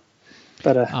well.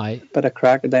 Bit of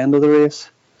crack at the end of the race.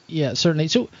 Yeah, certainly.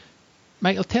 So,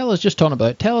 Michael, tell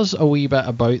us a wee bit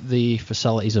about the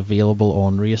facilities available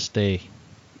on race day.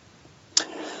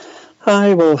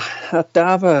 Hi, well, at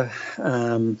Dava,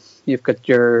 you've got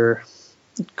your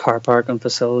car parking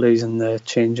facilities and the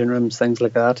changing rooms, things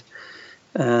like that.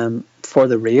 For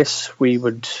the race, we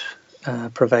would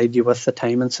provide you with the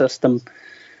timing system.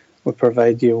 We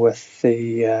provide you with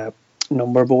the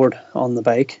number board on the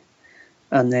bike.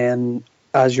 And then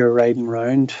as you're riding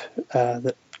around,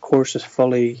 the course is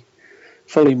fully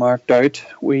marked out.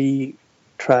 We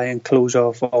try and close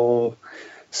off all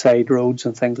side roads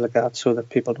and things like that so that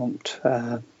people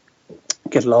don't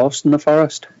get lost in the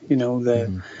forest.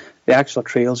 The actual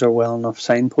trails are well enough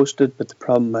signposted, but the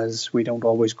problem is we don't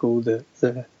always go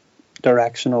the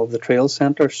direction of the trail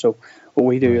centre. So what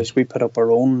we do is we put up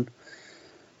our own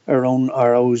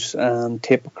arrows and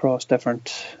tape across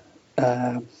different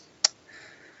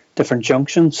different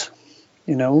junctions,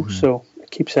 so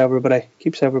it keeps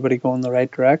everybody going the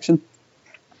right direction.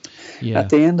 Yeah. At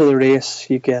the end of the race,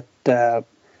 you get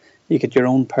your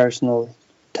own personal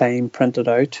time printed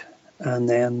out, and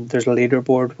then there's a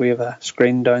leaderboard. We have a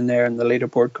screen down there, and the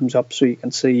leaderboard comes up so you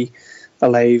can see a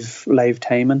live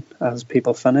timing as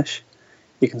people finish.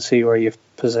 You can see where you've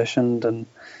positioned,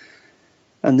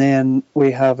 and then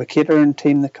we have a catering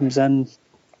team that comes in,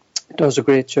 does a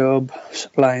great job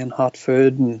supplying hot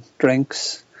food and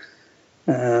drinks.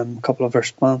 A couple of our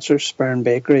sponsors, Spurn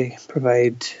Bakery,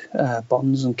 provide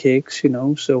buns and cakes,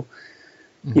 so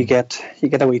you get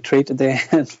a wee treat at the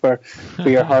end for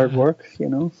your hard work,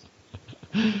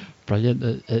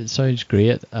 Brilliant. It sounds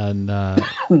great, and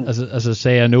as I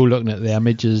say, I know looking at the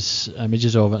images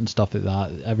of it and stuff like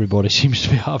that, everybody seems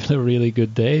to be having a really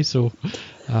good day, so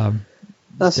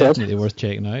that's definitely worth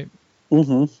checking out.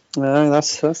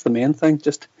 That's the main thing,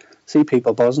 just see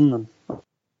people buzzing and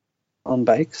on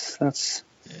bikes.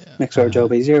 Makes our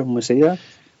job easier when we see that.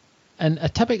 And a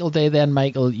typical day then,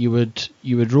 Michael, you would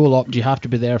roll up. Do you have to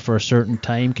be there for a certain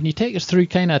time? Can you take us through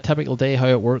kind of a typical day, how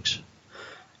it works?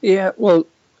 Yeah, well,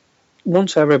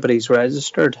 once everybody's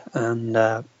registered and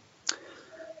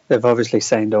they've obviously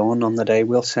signed on the day,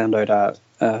 we'll send out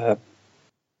a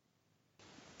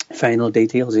final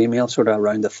details email sort of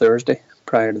around the Thursday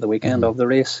prior to the weekend of the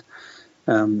race.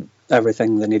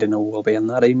 Everything they need to know will be in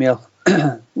that email.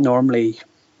 Normally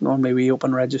we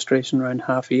open registration around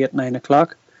 8:30, 9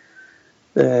 o'clock.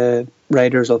 The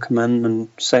riders will come in and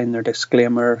sign their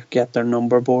disclaimer, get their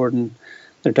number board and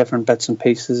their different bits and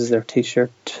pieces, their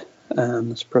t-shirt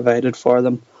is provided for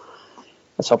them.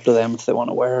 It's up to them if they want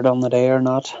to wear it on the day or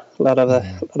not. A lot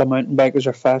of mountain bikers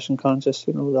are fashion conscious,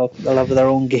 they'll have their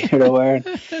own gear to wear,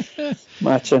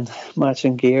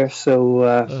 matching gear,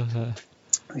 so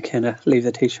they kind of leave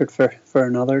the t-shirt for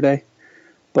another day.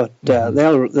 But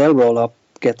they'll roll up,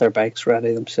 get their bikes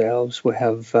ready themselves. We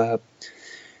have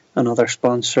another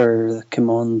sponsor that came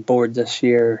on board this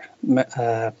year,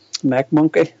 Mech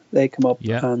Monkey. They come up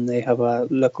and they have a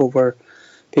look over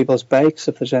people's bikes.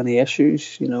 If there's any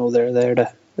issues, they're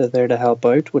there to help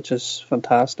out, which is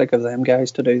fantastic of them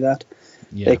guys to do that.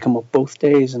 They come up both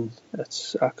days, and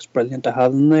it's brilliant to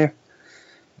have them there.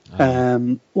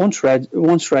 Once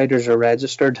riders are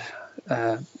registered,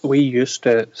 we used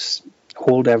to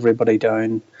hold everybody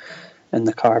down in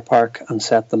the car park and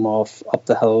set them off up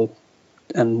the hill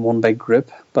in one big group,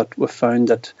 but we've found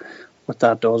that what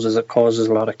that does is it causes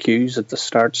a lot of queues at the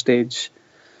start stage,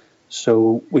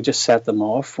 so we just set them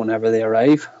off whenever they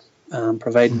arrive,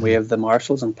 providing we have the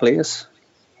marshals in place.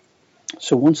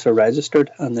 So once they're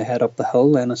registered and they head up the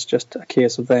hill, then it's just a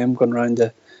case of them going around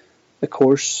the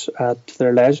course at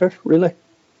their leisure, really.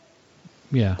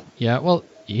 Yeah, well,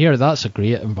 here that's a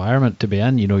great environment to be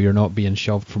in. You're not being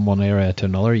shoved from one area to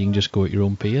another. You can just go at your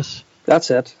own pace.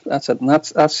 That's it, and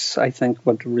that's I think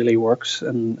what really works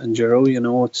in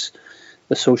enduro. It's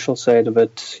the social side of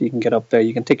it. You can get up there,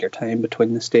 you can take your time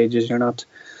between the stages. You're not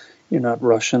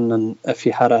rushing, and if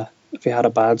you had a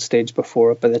bad stage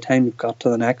before it, by the time you've got to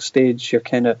the next stage, you're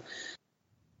kind of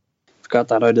got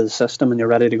that out of the system and you're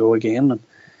ready to go again. And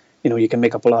you can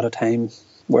make up a lot of time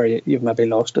where you've maybe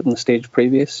lost it in the stage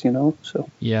previous. So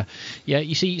yeah.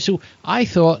 You see, so I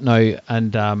thought now,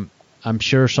 and I'm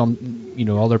sure some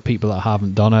other people that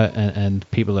haven't done it, and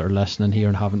people that are listening here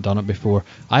and haven't done it before,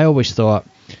 I always thought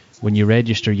when you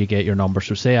register you get your number.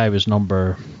 So say I was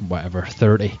number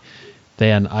 30,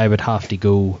 then I would have to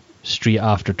go straight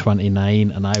after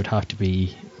 29, and I would have to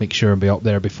make sure and be up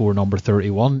there before number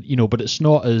 31. But it's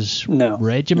not as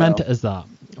regimented as that.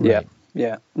 Right?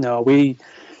 Yeah. No,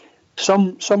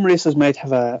 some races might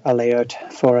have a layout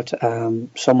for it.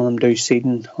 Some of them do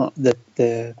seeding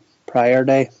the prior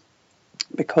day.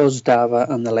 Because Dava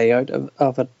and the layout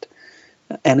of it,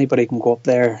 anybody can go up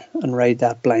there and ride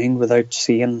that blind without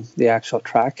seeing the actual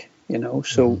track,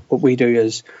 So what we do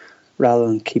is, rather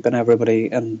than keeping everybody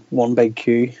in one big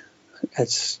queue,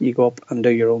 it's you go up and do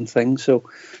your own thing. So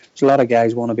there's a lot of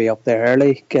guys want to be up there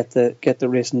early, get the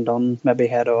racing done, maybe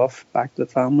head off back to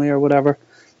the family or whatever.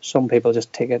 Some people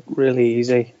just take it really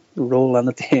easy, roll in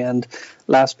at the end,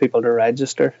 last people to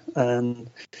register, and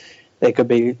they could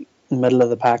be middle of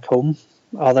the pack home.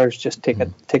 Others just take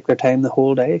their time the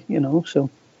whole day, So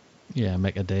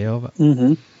make a day of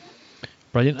it.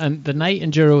 Brilliant. And the night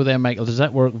enduro then, Michael, does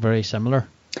that work very similar?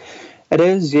 It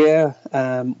is, yeah.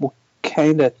 We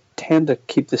kind of tend to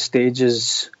keep the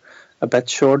stages a bit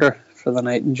shorter for the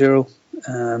night enduro,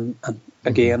 and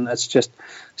again, it's just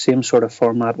same sort of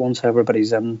format. Once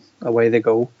everybody's in, away they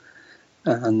go,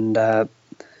 and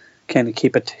kind of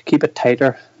keep it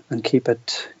tighter. keep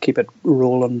it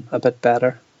rolling a bit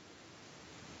better.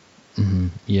 Mm-hmm.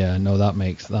 Yeah, no, that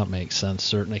makes sense,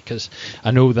 certainly, because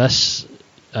I know this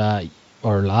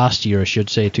or last year I should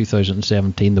say,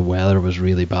 2017, the weather was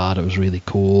really bad. It was really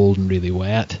cold and really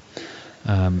wet.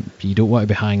 You don't want to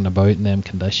be hanging about in them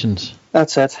conditions.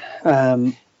 That's it.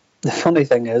 The funny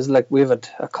thing is, like, we've had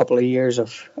a couple of years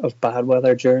of bad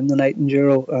weather during the night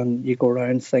enduro, and you go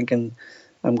around thinking,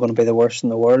 I'm going to be the worst in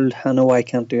the world. I know I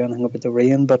can't do anything about the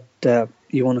rain, but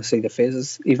you want to see the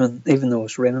faces, even though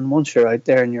it's raining. Once you're out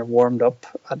there and you're warmed up,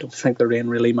 I don't think the rain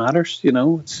really matters. You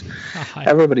know, it's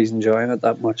everybody's enjoying it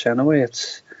that much anyway.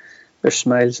 There's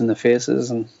smiles in the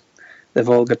faces, and they've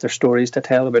all got their stories to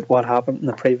tell about what happened in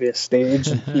the previous stage.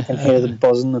 And you can hear them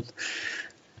buzzing.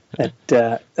 And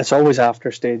it's always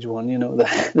after stage one. You know,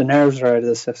 the nerves are out of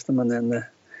the system, and then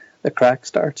the crack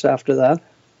starts after that.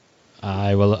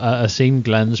 Well, I seen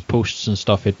Glenn's posts and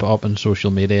stuff he'd put up on social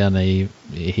media, and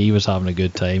he was having a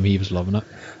good time. He was loving it.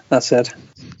 That's it.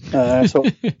 So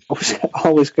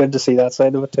always good to see that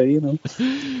side of it too, you know.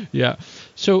 Yeah.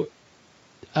 So,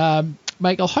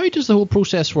 Michael, how does the whole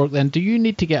process work then? Do you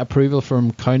need to get approval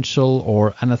from council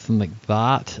or anything like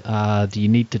that? Do you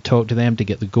need to talk to them to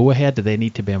get the go-ahead? Do they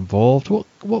need to be involved? What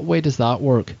way does that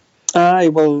work?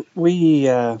 Well,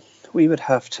 we would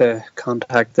have to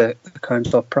contact the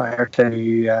council prior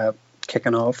to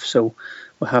kicking off. So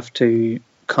we'll have to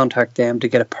contact them to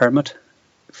get a permit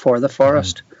for the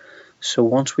forest. Mm-hmm. So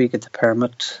once we get the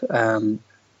permit,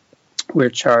 we're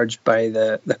charged by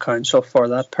the council for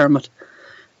that permit.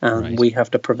 And right. We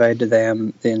have to provide to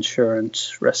them the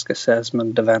insurance, risk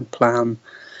assessment, event plan.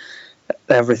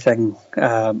 Everything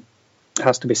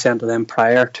has to be sent to them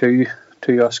prior to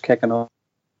us kicking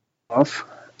off.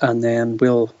 And then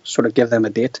we'll sort of give them a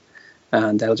date,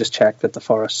 and they'll just check that the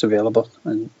forest's available.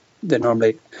 And they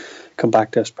normally come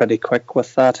back to us pretty quick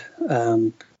with that.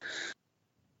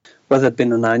 With it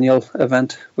being an annual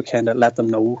event, we kind of let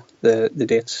them know the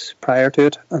dates prior to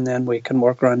it, and then we can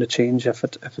work around a change if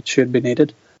it should be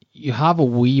needed. You have a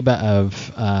wee bit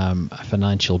of a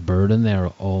financial burden there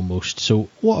almost. So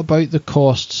what about the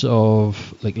costs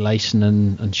of like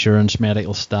licensing, insurance,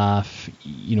 medical staff?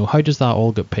 You know, how does that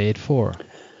all get paid for?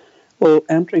 Well,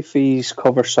 entry fees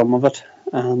cover some of it,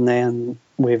 and then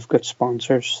we've got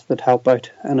sponsors that help out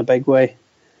in a big way.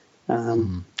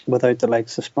 Without the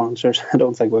likes of sponsors, I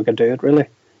don't think we could do it really,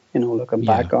 you know, looking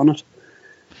back on it.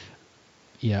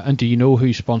 Yeah, and do you know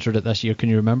who sponsored it this year? Can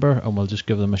you remember? And we'll just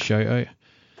give them a shout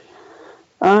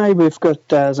out. We've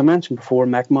got, as I mentioned before,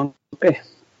 Mac Monkey.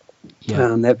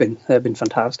 Yeah. And they've been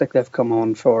fantastic. They've come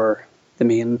on for the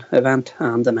main event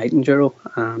and the night enduro,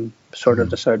 and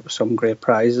sorted us out with some great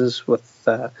prizes with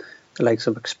the likes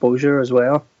of Exposure as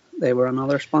well. They were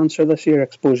another sponsor this year,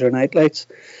 Exposure Nightlights,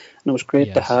 and it was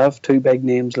great to have two big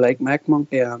names like Mac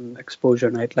Monkey and Exposure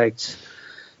Nightlights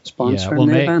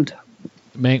sponsoring the event.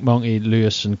 Mac Monkey,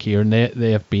 Lewis and Kieran,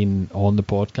 they have been on the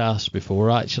podcast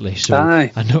before actually, so I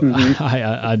know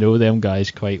I know them guys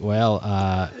quite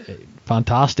well.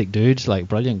 Fantastic dudes, like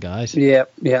brilliant guys. Yeah,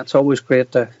 it's always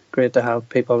great to have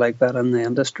people like that in the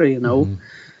industry, you know.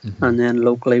 Mm-hmm. And then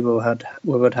locally we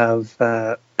would have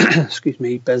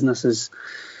businesses.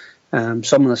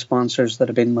 Some of the sponsors that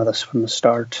have been with us from the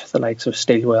start, the likes of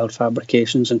Steelweld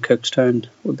Fabrications in Cookstown,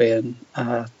 would be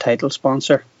a title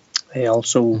sponsor. They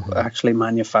also actually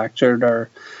manufactured our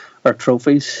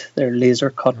trophies. They're laser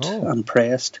cut and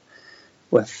pressed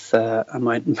with a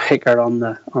mountain maker on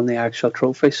the actual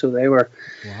trophy. So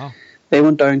they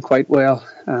went down quite well.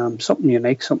 Something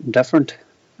unique, something different.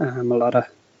 A lot of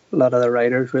the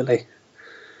riders really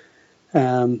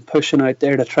pushing out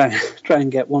there to try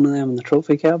and get one of them in the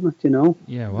trophy cabinet, you know.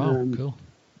 Yeah, wow, cool.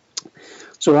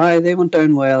 So they went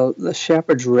down well. The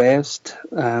Shepherd's Rest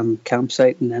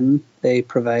campsite and inn, they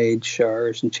provide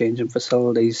showers and changing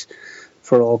facilities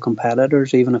for all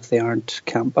competitors, even if they aren't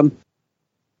camping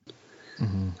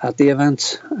at the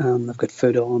events. They've got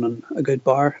food on and a good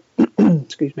bar.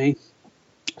 Excuse me.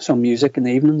 Some music in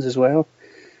the evenings as well.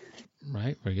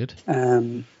 Right, very good.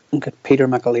 We've got Peter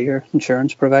McAleer,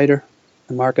 insurance provider,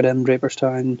 the market in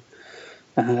Draperstown,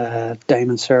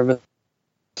 Diamond Service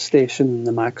Station,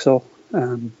 the Maxwell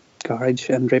garage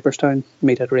in Draperstown,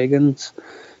 Meet at Reagan's,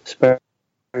 Spare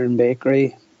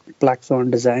Bakery, Blackthorn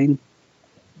Design,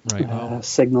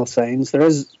 Signal Signs. There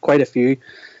is quite a few.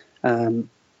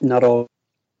 Not all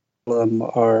of them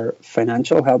are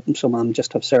financial help. Some of them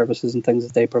just have services and things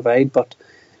that they provide, but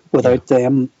without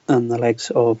them and the likes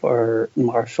of our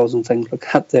marshals and things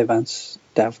like that, the events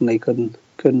definitely couldn't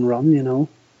run, you know.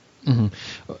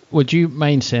 Mm-hmm. Would you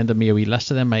mind sending me a wee list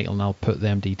of them, Michael, and I'll put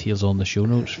them details on the show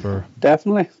notes for...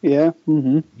 Definitely, yeah.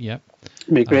 Mm-hmm. Yeah.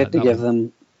 It'd be great to give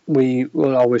them we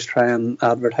will always try and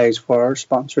advertise for our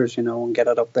sponsors, and get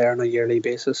it up there on a yearly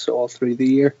basis all through the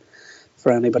year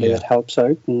for anybody that helps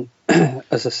out. And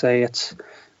as I say, it's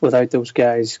without those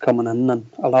guys coming in, and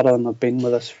a lot of them have been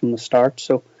with us from the start,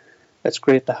 so it's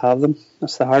great to have them.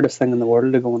 It's the hardest thing in the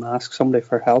world to go and ask somebody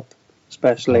for help,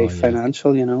 especially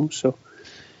financial, so.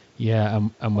 Yeah,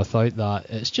 and without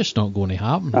that, it's just not going to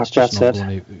happen. That's just not it.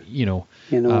 going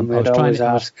to, we'd always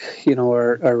ask,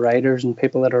 our riders and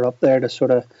people that are up there to sort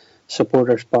of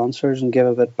support our sponsors and give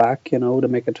a bit back, to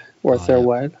make it worth their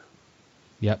while.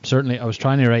 Yep, certainly. I was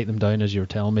trying to write them down as you were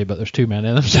telling me, but there's too many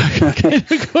of them, so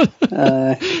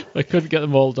I couldn't get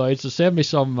them all down. So send me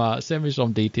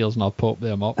some details, and I'll pop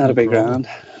them up. That'd be grand.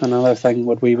 Another thing,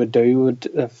 what we would do would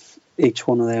if each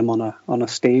one of them on a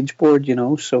stage board,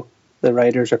 so the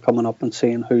riders are coming up and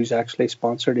seeing who's actually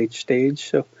sponsored each stage.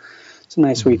 So it's a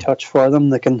nice wee touch for them.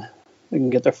 They can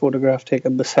get their photograph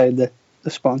taken beside the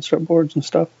sponsor boards and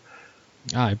stuff.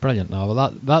 Aye, brilliant. No,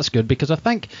 well, that's good, because I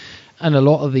think in a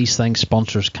lot of these things,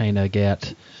 sponsors kind of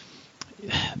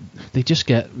they just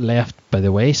get left by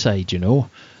the wayside,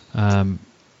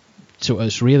 So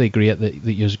it's really great that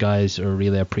you guys are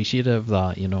really appreciative of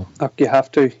that, Look, you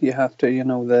have to,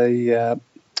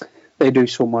 they do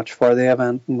so much for the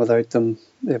event, and without them,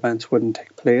 the events wouldn't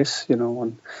take place, And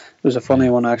there was a funny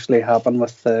one actually happened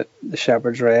with the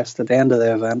Shepherd's Rest. At the end of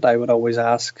the event, I would always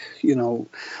ask,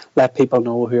 let people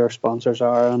know who our sponsors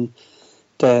are and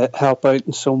to help out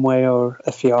in some way, or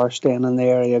if you are staying in the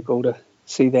area, go to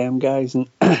see them guys. And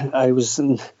I was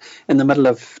in the middle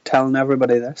of telling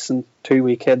everybody this, and 2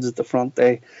 wee kids at the front,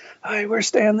 we're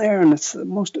staying there and it's the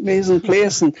most amazing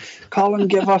place, and Colin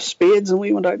gave us spades and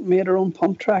we went out and made our own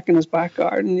pump track in his back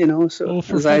garden, so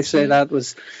as I say, that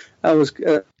was as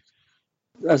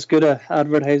good a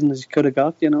advertising as you could have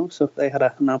got, so they had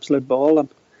an absolute ball. And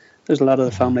there's a lot of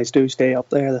the families do stay up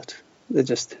there that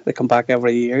they come back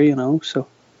every year, so.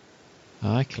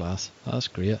 Aye, class. That's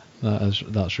great.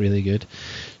 That's really good.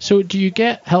 So do you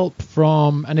get help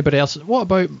from anybody else? What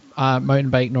about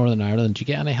Mountain Bike Northern Ireland? Do you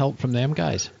get any help from them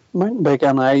guys? Mountain Bike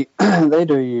NI, they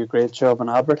do a great job in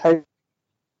advertising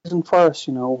for us,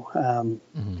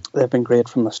 They've been great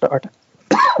from the start.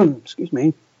 Excuse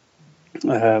me.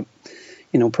 Promoting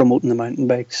the mountain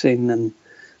bike scene and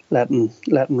letting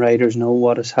riders know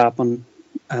what has happened,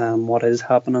 what is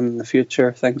happening in the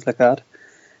future, things like that.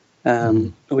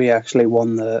 We actually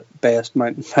won the best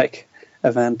mountain bike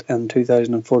event in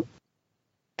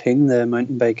 2014, the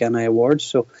Mountain Bike NI Awards,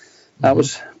 so that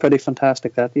was pretty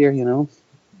fantastic that year,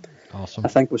 Awesome. I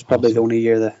think it was probably the only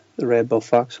year the Red Bull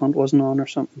Fox Hunt wasn't on or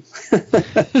something.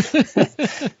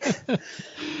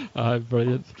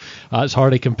 Brilliant. It's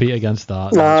hard to compete against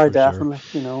that. No, definitely,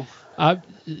 sure.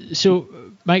 So,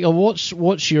 Michael,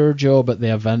 what's your job at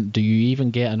the event? Do you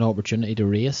even get an opportunity to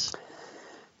race?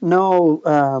 No,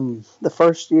 the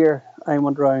first year I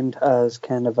went around as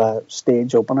kind of a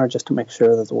stage opener just to make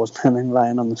sure that there wasn't anything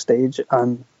lying on the stage,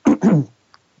 and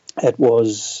it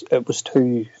was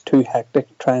too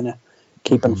hectic trying to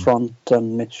keep in front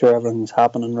and make sure everything's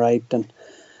happening right,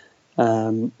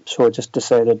 and so I just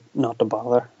decided not to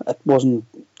bother. It wasn't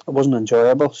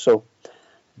enjoyable, so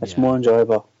it's more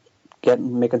enjoyable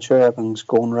making sure everything's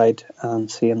going right and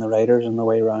seeing the riders on the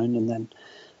way around, and then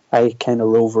I kind of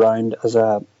rove around as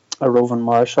a roving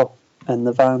marshal in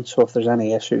the van, so if there's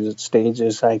any issues at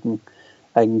stages, I can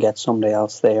get somebody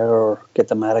else there or get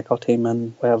the medical team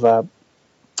in. We have a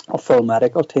full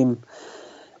medical team.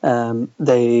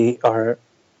 They are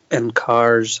in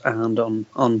cars and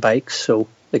on bikes, so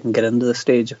they can get into the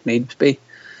stage if needs be.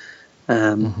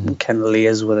 Kind of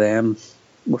liaise with them.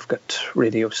 We've got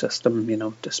radio system,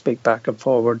 to speak back and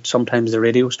forward. Sometimes the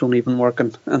radios don't even work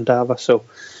in Davos, so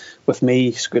with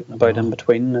me scooting about in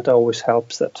between, it always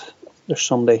helps that there's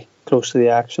somebody close to the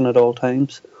action at all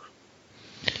times.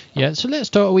 Yeah, so let's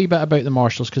talk a wee bit about the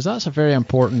marshals, because that's a very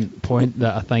important point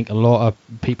that I think a lot of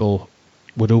people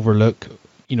would overlook,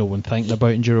 when thinking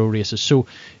about enduro races. So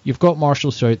you've got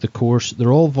marshals throughout the course.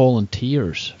 They're all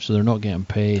volunteers, so they're not getting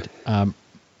paid. How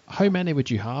many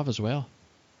would you have as well?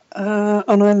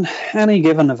 On any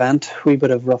given event, we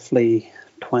would have roughly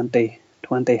 20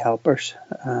 helpers.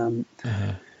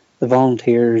 The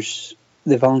volunteers,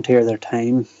 they volunteer their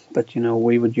time, but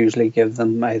we would usually give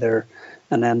them either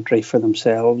an entry for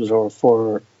themselves or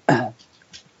for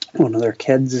one of their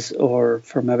kids, or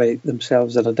for maybe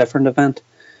themselves at a different event.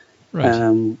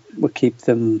 Right. We give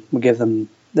them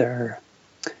their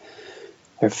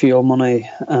fuel money,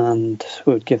 and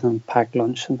we would give them packed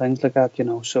lunch and things like that.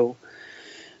 So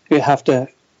you have to.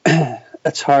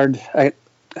 It's hard.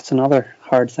 It's another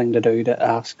hard thing to do, to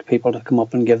ask people to come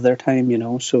up and give their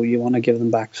time. So you want to give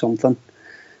them back something.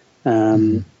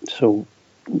 So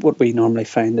what we normally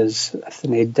find is if they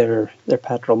need their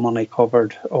petrol money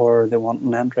covered or they want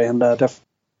an entry into a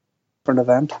different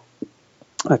event,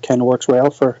 it kind of works well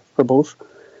for both.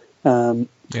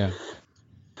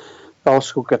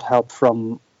 Also get help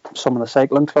from some of the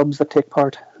cycling clubs that take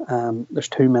part. There's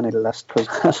too many to list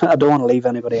because I don't want to leave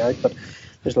anybody out, but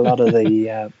there's a lot of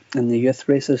the in the youth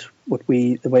races.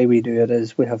 The way we do it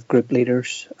is we have group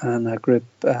leaders and a group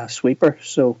sweeper.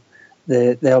 So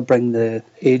they'll bring the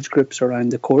age groups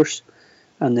around the course,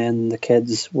 and then the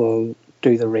kids will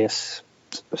do the race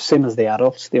same as the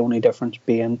adults. The only difference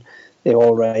being they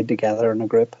all ride together in a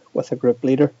group with a group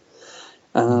leader.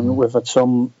 And we've had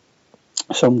some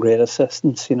great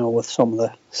assistance, with some of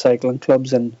the cycling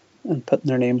clubs and putting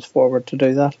their names forward to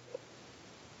do that.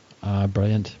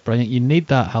 Brilliant. You need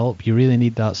that help. You really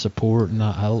need that support and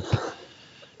that help.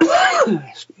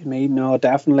 Excuse me. No,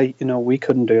 definitely. We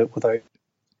couldn't do it without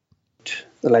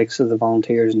the likes of the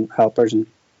volunteers and helpers, and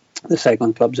the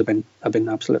cycling clubs have been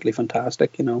absolutely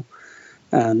fantastic. And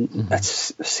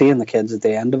it's seeing the kids at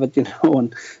the end of it,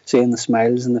 and seeing the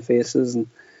smiles in the faces, and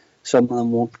some of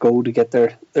them won't go to get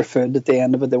their food at the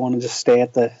end of it. They want to just stay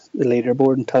at the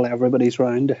leaderboard until everybody's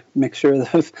round to make sure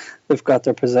they've got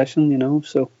their position,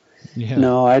 So,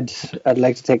 no, I'd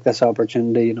like to take this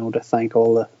opportunity, to thank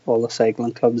all the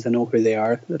cycling clubs. They know who they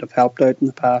are that have helped out in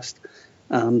the past,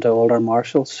 and all our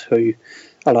marshals who,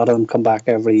 a lot of them come back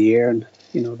every year, and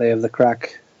they have the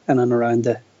crack in and around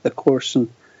the course, and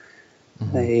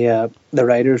the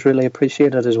riders really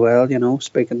appreciate it as well.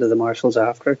 Speaking to the marshals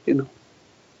after it,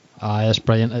 It's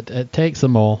brilliant. It takes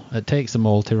them all. It takes them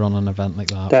all to run an event like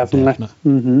that.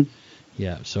 Definitely.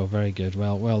 Yeah, so very good.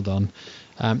 Well done.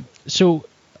 So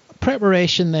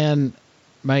preparation then,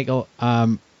 Michael.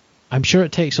 I'm sure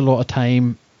it takes a lot of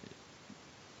time,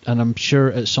 and I'm sure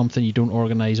it's something you don't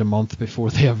organise a month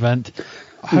before the event.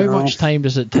 How much time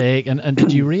does it take? And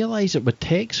did you realise it would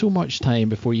take so much time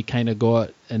before you kind of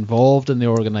got involved in the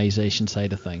organisation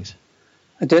side of things?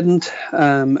 I didn't.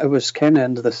 It was kind of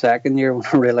into the second year when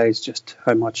I realised just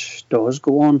how much does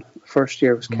go on. The first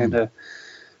year was kind of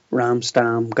ram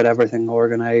stam, got everything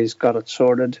organised, got it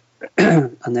sorted,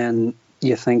 and then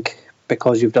you think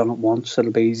because you've done it once,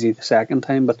 it'll be easy the second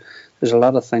time. But there's a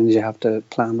lot of things you have to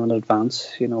plan in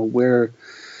advance. We're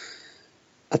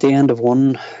at the end of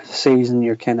one season,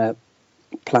 you're kind of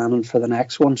planning for the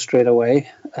next one straight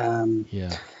away.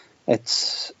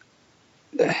 It's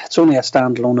only a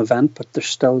standalone event, but there's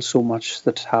still so much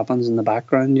that happens in the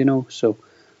background, So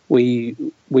we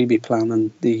be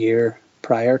planning the year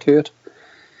prior to it.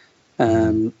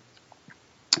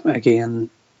 Again,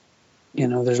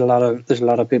 there's a lot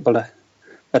of people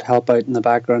that help out in the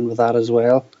background with that as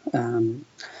well.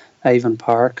 Ivan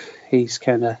Park, he's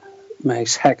kind of my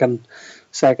second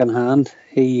hand.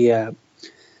 He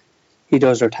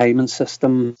does our timing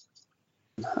system,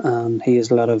 and he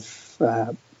has a lot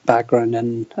of background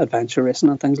in adventure racing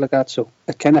and things like that, so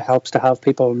it kind of helps to have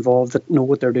people involved that know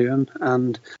what they're doing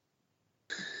and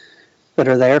that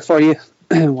are there for you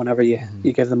whenever you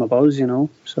give them a buzz,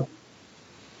 so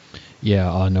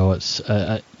I know it's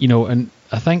and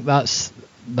I think that's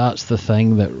the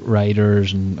thing that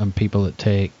riders and people that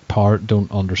take part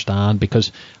don't understand,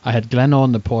 because I had Glenn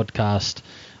on the podcast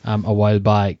a while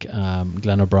back,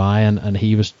 Glenn O'Brien, and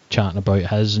he was chatting about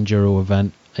his enduro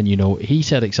event. And, he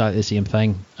said exactly the same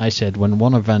thing. I said, when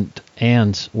one event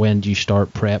ends, when do you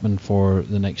start prepping for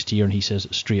the next year? And he says,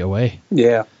 straight away.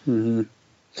 Yeah.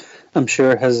 I'm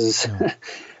sure his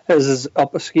is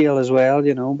up a scale as well,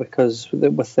 because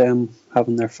with them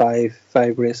having their five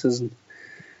races, and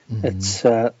it's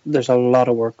there's a lot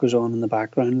of work goes on in the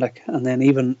background. And then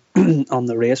even on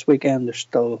the race weekend, there's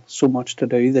still so much to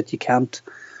do that you can't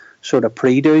sort of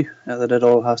pre-do, that it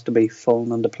all has to be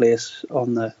falling into place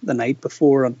on the night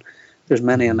before. And there's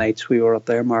many a nights we were up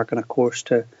there marking a course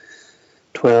to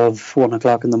 1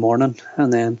 o'clock in the morning,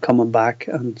 and then coming back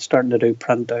and starting to do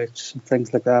printouts and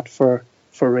things like that for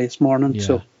race morning.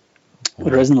 So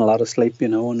there isn't a lot of sleep,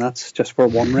 and that's just for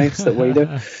one race that we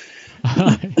do.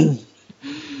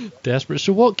 Desperate.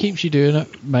 So what keeps you doing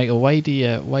it, Michael? Why do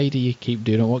you keep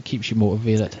doing it? What keeps you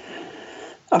motivated?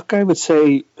 I would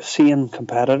say seeing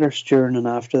competitors during and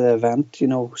after the event,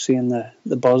 seeing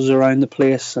the buzz around the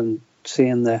place, and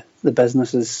seeing the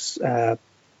businesses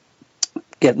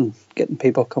getting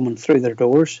people coming through their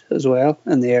doors as well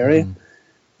in the area.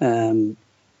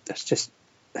 It's just,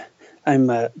 I'm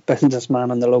a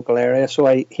businessman in the local area, so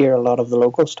I hear a lot of the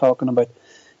locals talking about,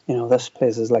 this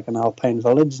place is like an alpine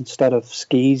village. Instead of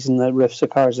skis and the roofs of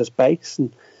cars, it's bikes,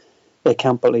 and they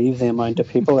can't believe the amount of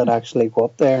people that actually go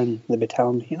up there, and they'll be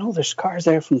telling me, there's cars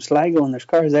there from Sligo and there's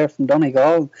cars there from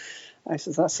Donegal. I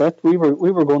said, that's it. We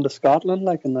were going to Scotland,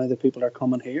 like, and now the people are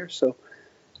coming here. So,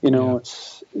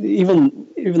 it's even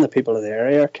the people of the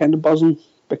area are kind of buzzing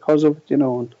because of it,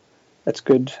 and it's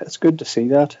good. It's good to see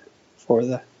that for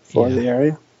the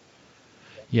area.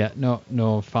 Yeah,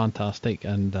 no, fantastic.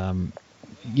 And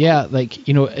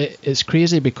it's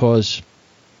crazy because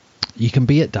you can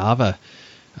be at Dava.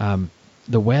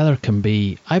 The weather can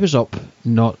be. I was up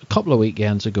a couple of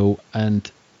weekends ago,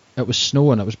 and it was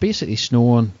snowing. It was basically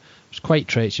snowing. It was quite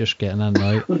treacherous getting in and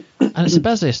out, and it's the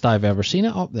busiest I've ever seen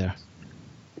it up there.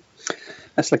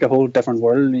 It's like a whole different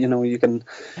world. You can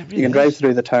drive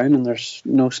through the town and there's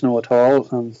no snow at all,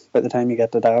 and by the time you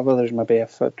get to Dava, there's maybe a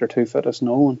foot or 2 foot of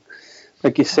snow. And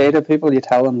like you say to people, you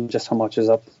tell them just how much is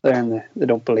up there, and they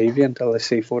don't believe you until they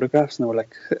see photographs, and they were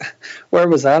like, "Where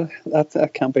was that?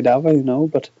 That can't be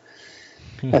Dava," But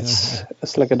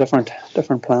it's like a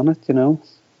different planet,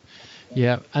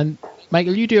 Yeah, and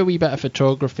Michael, you do a wee bit of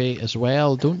photography as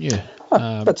well, don't you?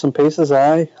 Bits and pieces,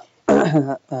 aye.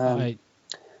 Right.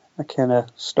 I kind of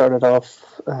started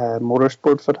off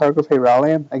motorsport photography,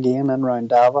 rallying again in around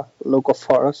Dava, local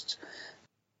forests,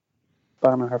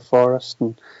 Banagher Forest,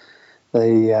 and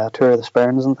the Tour of the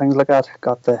Sperrins and things like that.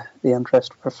 Got the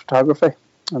interest for photography,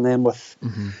 and then with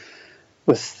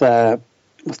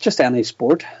just any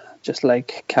sport, just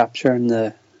like capturing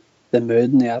the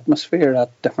mood and the atmosphere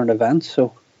at different events.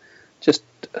 So just,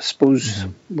 I suppose,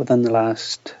 within the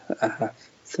last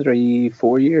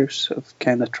 3-4 years, I've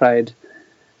kind of tried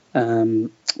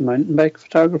mountain bike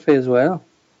photography as well.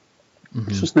 So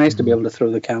it's nice to be able to throw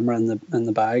the camera in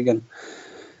the bag and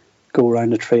go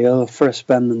around the trail for a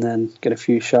spin, and then get a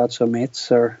few shots of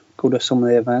mates, or go to some of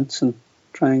the events and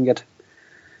try and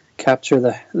capture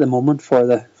the moment for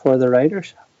the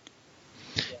riders.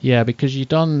 Yeah, because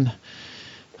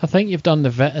I think you've done the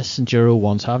Vitus Enduro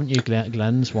ones, haven't you?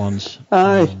 Glenn's ones.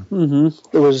 Aye.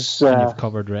 There was. And you've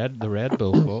covered the Red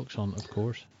Bull folks on, of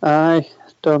course. Aye,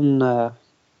 done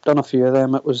a few of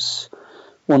them. It was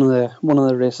one of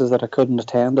the races that I couldn't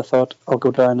attend. I thought I'll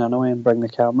go down anyway and bring the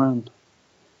camera, and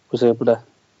was able to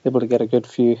get a good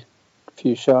few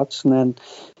shots. And then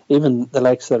even the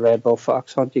likes of the Red Bull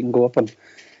Fox Hunt, you can go up and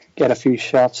get a few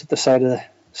shots at the side of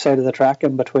the track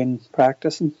in between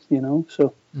practicing.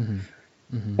 So.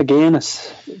 Again, it's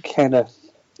kind of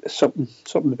something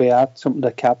to be at, something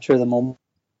to capture the moment,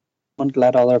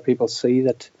 let other people see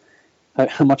that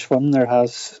how much fun there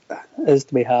is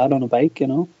to be had on a bike,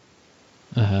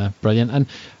 Brilliant. And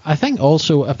I think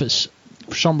also, if it's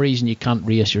for some reason you can't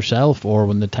race yourself, or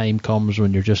when the time comes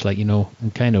when you're just like,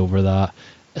 I'm kind of over that,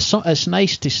 it's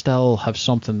nice to still have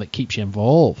something that keeps you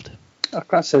involved.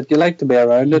 That's it. You like to be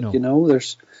around it,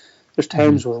 There's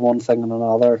times with one thing and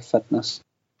another, fitness,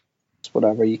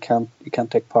 whatever, you can't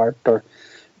take part, or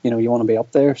you want to be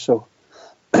up there. So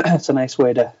it's a nice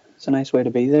way to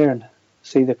be there and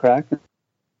see the crack and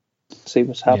see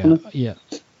what's happening.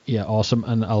 Yeah, awesome.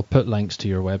 And I'll put links to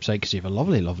your website, because you have a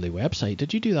lovely website.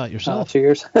 Did you do that yourself?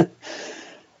 Cheers.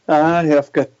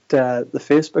 I've got the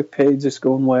Facebook page is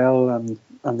going well, and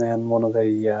then one of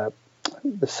the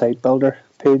site builder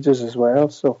pages as well.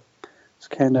 So it's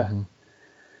kind of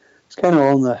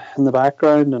all in the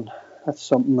background, and that's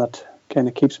something that kind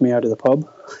of keeps me out of the pub.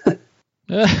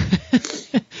 You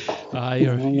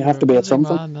have to be at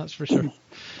something. Man, that's for sure.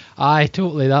 Aye,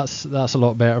 totally. That's a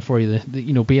lot better for you.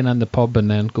 Being in the pub and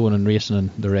then going and racing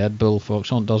in the Red Bull Fox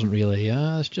Hunt doesn't really.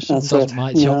 It's just doesn't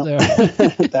match up there.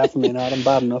 Definitely not. I'm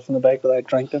bad enough in the bike without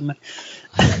drinking.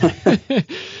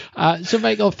 So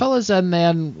Michael, fill us in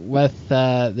then with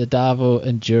the Davo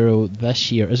Enduro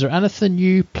this year. Is there anything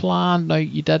you planned? Now,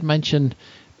 you did mention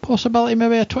possibility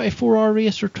maybe a 24-hour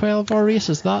race or 12-hour race.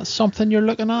 Is that something you're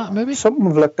looking at, maybe? Something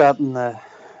we've looked at in the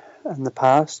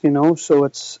past, so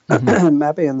it's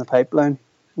maybe in the pipeline,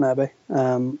 maybe.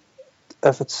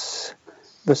 If it's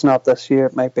not this year,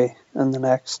 it might be in the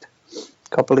next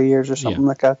couple of years or something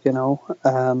like that,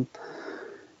 The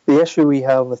issue we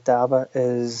have with Dava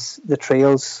is the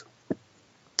trails.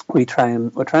 We try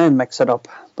and mix it up,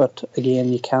 but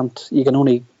again, you can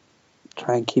only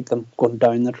try and keep them going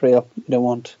down the trail. You don't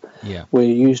want. Yeah. We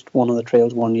used one of the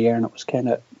trails one year, and it was kind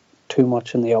of too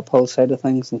much in the uphill side of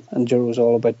things, and Enduro was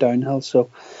all about downhill, so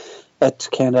it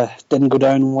kind of didn't go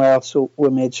down well. So we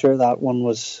made sure that one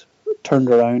was turned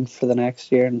around for the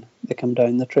next year, and they come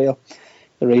down the trail.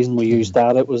 The reason we used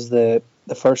that, it was the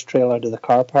first trail out of the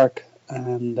car park,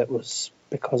 and it was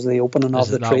because of the opening of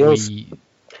the trails.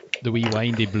 The wee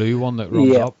windy blue one that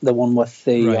runs up? Yeah, the one with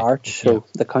the arch. So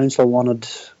the council wanted,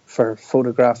 for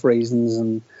photograph reasons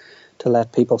and to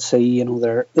let people see,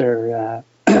 their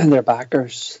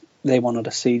backers, they wanted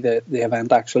to see the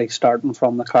event actually starting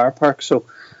from the car park, so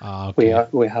okay.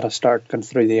 we had a start going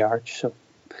through the arch. So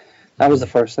that was the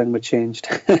first thing we changed.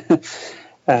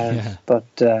 But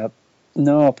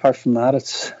no, apart from that,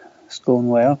 it's going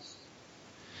well.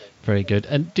 Very good.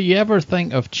 And do you ever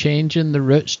think of changing the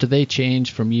routes? Do they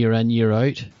change from year in, year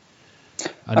out?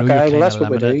 I know you're kind of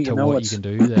limited to what you can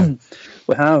do there.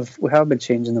 We have been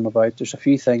changing them about. There's a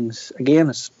few things. Again,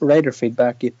 it's rider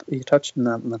feedback. You touched on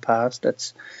that in the past.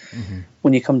 It's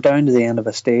when you come down to the end of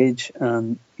a stage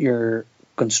and you're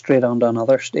going straight on to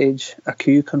another stage, a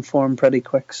queue can form pretty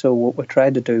quick. So what we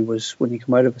tried to do was, when you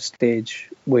come out of a stage,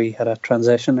 we had a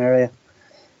transition area,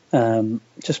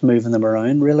 just moving them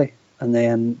around really. And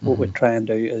then what we try and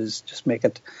do is just make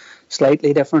it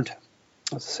slightly different.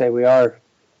 As I say, we are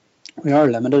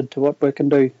limited to what we can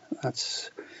do.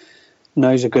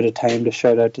 Now's a good a time to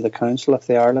shout out to the council if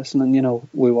they are listening. You know,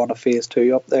 we want a phase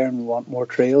 2 up there and we want more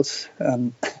trails,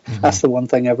 and that's the one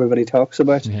thing everybody talks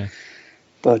about.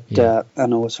 But I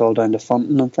know it's all down to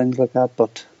funding and things like that,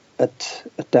 but it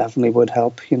definitely would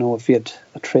help, you know, if you had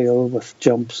a trail with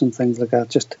jumps and things like that.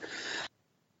 Just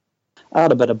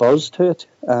add a bit of buzz to it,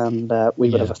 and we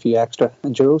would have a few extra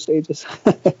enduro stages.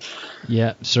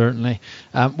 Yeah, certainly.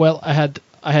 Well, I had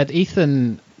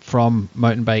Ethan from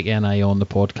Mountain Bike NI on the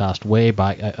podcast way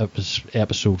back. It was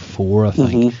episode 4, I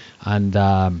think, and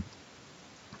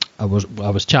I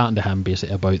was chatting to him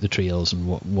basically about the trails and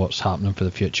what's happening for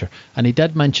the future, and he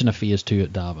did mention a phase 2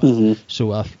 at Dava.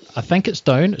 So I think it's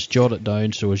down. It's jotted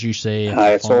down. So as you say,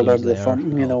 it's all down to the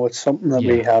funding. You know, it's something that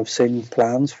we have seen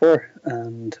plans for,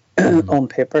 and on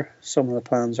paper, some of the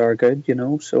plans are good. You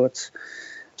know, so it's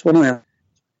one of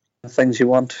the things you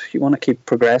want to keep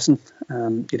progressing.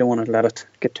 You don't want to let it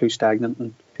get too stagnant,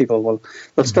 and people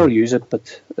they'll still use it,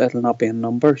 but it'll not be in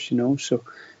numbers, you know. So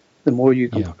the more you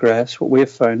can progress, what we've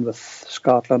found with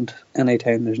Scotland,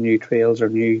 anytime there's new trails or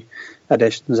new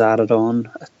additions added on,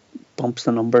 it bumps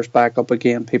the numbers back up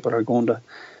again. People are going to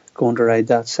ride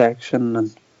that section,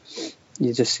 and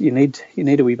you need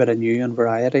a wee bit of new and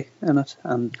variety in it.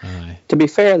 And to be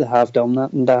fair, they have done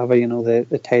that in Dava. You know,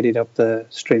 they tidied up the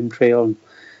stream trail and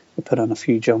they put on a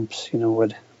few jumps, you know,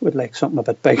 would like something a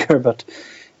bit bigger, but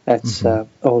it's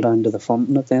all down to the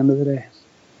funding at the end of the day.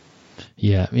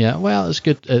 Yeah. Well, it's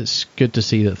good. It's good to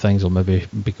see that things will maybe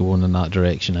be going in that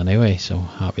direction anyway. So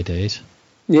happy days.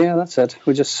 Yeah, that's it.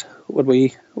 What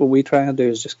we try and do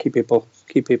is just keep people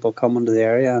coming to the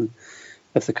area, and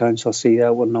if the council see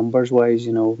that with numbers wise,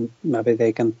 you know, maybe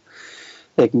they can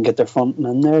get their funding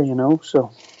in there, you know.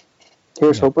 So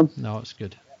here's hoping. No, it's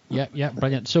good. Yeah,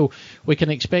 brilliant. So we can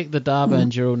expect the Dava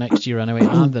Enduro next year anyway,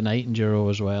 and the Night Enduro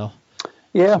as well.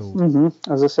 Yeah,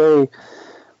 As I say,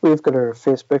 we've got our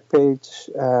Facebook page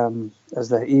as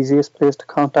the easiest place to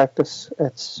contact us.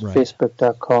 It's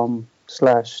facebook.com/Dava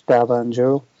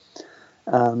Enduro.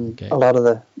 A lot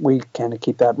of we kind of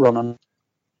keep that running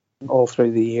all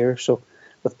through the year, so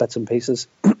with bits and pieces.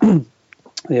 The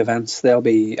events, they'll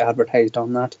be advertised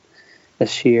on that.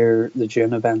 This year, the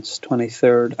June events,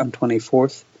 23rd and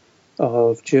 24th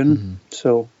of June.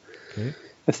 So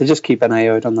if they just keep an eye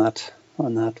out on that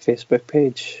Facebook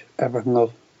page, everything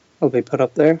will be put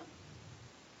up there.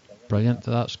 Brilliant,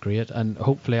 that's great, and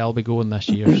hopefully I'll be going this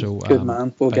year. So good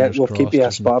man, we'll keep you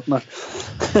a spot now.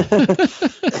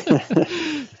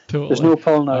 Totally. There's no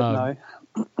pulling out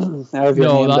now.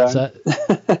 No, that's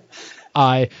it.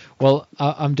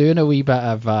 I'm doing a wee bit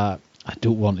of I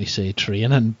don't want to say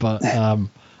training, but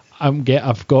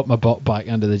I've got my butt back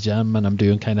into the gym, and I'm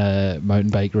doing kind of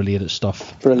mountain bike related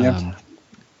stuff. Brilliant.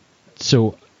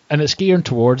 And it's gearing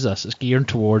towards this. It's gearing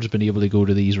towards being able to go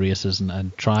to these races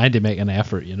and trying to make an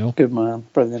effort, you know. Good man,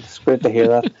 brilliant. It's great to hear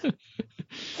that.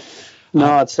 No,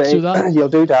 I'd say you'll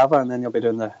do Dava, and then you'll be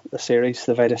doing the series,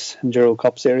 the Vitus Enduro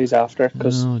Cup series after.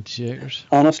 Because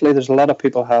honestly, there's a lot of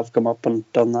people have come up and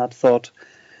done that, thought,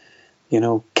 you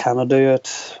know, can I do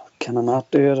it? Can I not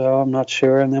do it? Oh, I'm not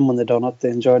sure. And then when they done it, they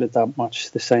enjoyed it that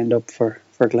much, they signed up for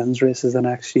Glenn's races the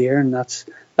next year, and that's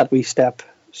that wee step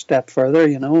further,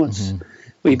 you know. It's a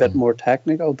wee bit more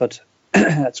technical, but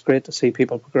it's great to see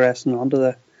people progressing onto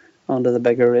the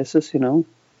bigger races, you know.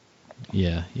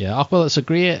 Yeah. Oh, well, it's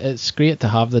great to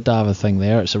have the Dava thing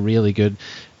there. It's a really good,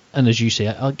 and as you say,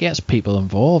 it gets people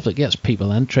involved. It gets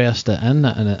people interested in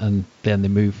it, and then they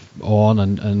move on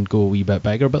and go a wee bit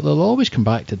bigger. But they'll always come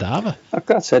back to Dava.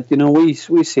 That's it. You know, we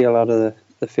see a lot of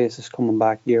the faces coming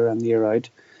back year in, year out.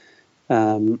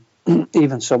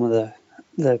 Even some of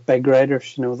the big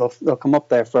riders, you know, they'll come up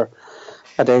there for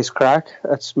a day's crack.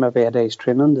 It's maybe a day's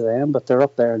training to them, but they're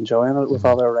up there enjoying it with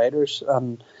other riders.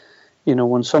 And you know,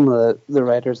 when some of the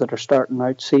riders that are starting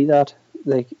out see that,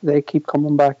 they keep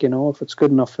coming back. If it's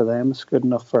good enough for them, it's good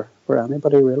enough for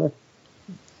anybody, really.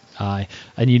 Aye,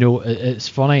 and it's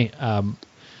funny.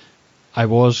 I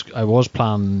was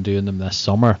planning doing them this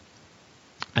summer,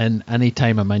 and any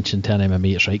time I mentioned to any of my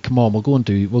mates, right, come on, we'll go and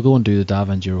do the Dav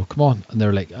Enduro, come on, and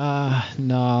they're like,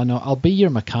 no, I'll be your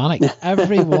mechanic.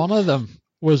 Every one of them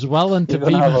was willing to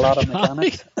be have my a lot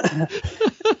mechanic. of mechanics.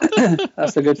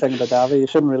 That's the good thing about Davy. You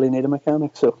shouldn't really need a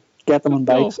mechanic, so get them on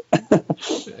bikes. No.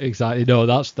 Exactly. No,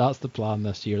 that's the plan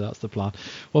this year. That's the plan.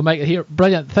 Well, Mike, here,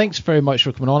 brilliant. Thanks very much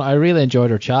for coming on. I really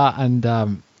enjoyed our chat, and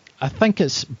I think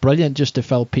it's brilliant just to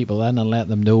fill people in and let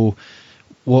them know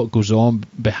what goes on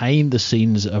behind the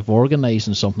scenes of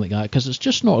organising something like that, because it's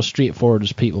just not as straightforward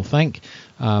as people think.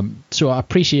 So I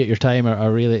appreciate your time. I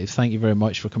really thank you very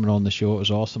much for coming on the show. It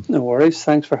was awesome. No worries.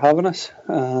 Thanks for having us.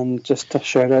 And just a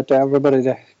shout out to everybody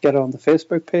to get on the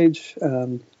Facebook page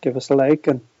and give us a like,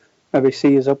 and maybe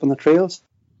see us up on the trails.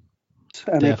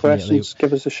 Any Definitely. questions,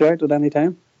 give us a shout at any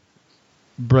time.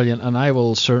 Brilliant, and I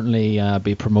will certainly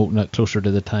be promoting it closer to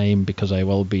the time, because I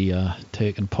will be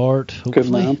taking part,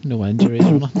 hopefully. No injuries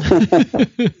or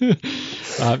nothing.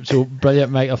 So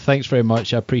brilliant, Michael, thanks very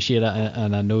much. I appreciate it,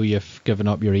 and I know you've given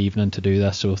up your evening to do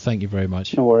this, so thank you very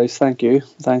much. No worries, thank you.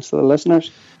 Thanks to the listeners.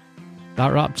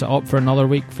 That wraps it up for another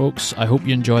week, folks. I hope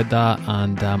you enjoyed that,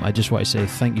 and I just want to say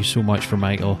thank you so much for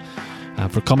Michael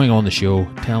for coming on the show,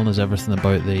 telling us everything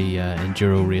about the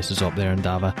enduro races up there in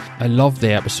Dava. I loved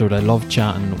the episode. I loved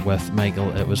chatting with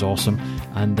Michael. It was awesome,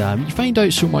 and you find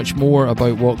out so much more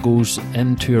about what goes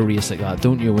into a race like that,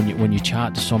 don't you? When you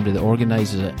chat to somebody that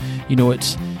organises it,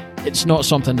 it's not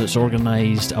something that's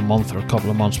organised a month or a couple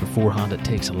of months beforehand. It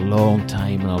takes a long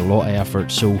time and a lot of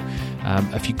effort. So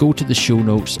if you go to the show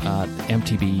notes at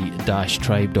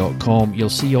mtb-tribe.com, you'll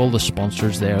see all the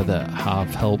sponsors there that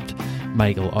have helped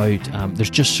Michael out. There's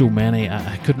just so many,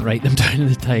 I couldn't write them down at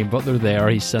the time, but they're there.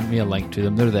 He sent me a link to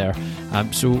them. They're there.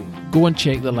 So go and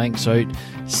check the links out,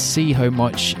 see how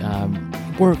much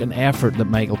work and effort that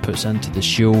Michael puts into the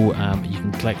show. You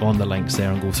can click on the links there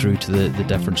and go through to the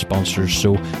different sponsors.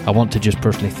 So I want to just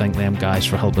personally thank them guys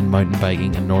for helping mountain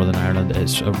biking in Northern Ireland.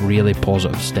 It's a really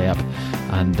positive step,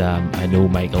 and I know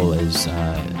Michael is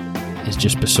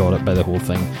just besotted by the whole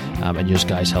thing, and you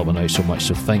guys helping out so much,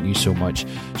 so thank you so much.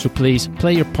 So please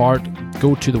play your part.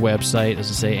 Go to the website,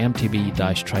 as I say,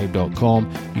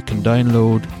 mtb-tribe.com. You can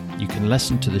download, you can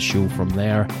listen to the show from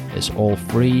there. It's all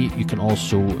free. You can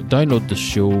also download the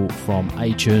show from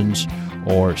iTunes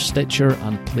or Stitcher,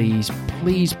 and please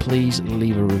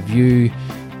leave a review.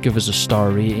 Give us a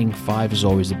star rating. 5 is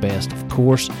always the best, of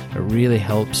course. It really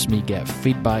helps me get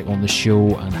feedback on the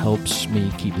show and helps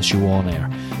me keep the show on air.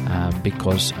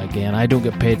 Because, again, I don't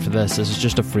get paid for this. This is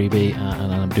just a freebie,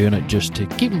 and I'm doing it just to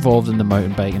keep involved in the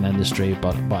mountain biking industry.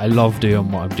 But I love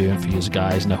doing what I'm doing for you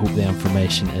guys, and I hope the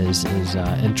information is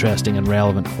interesting and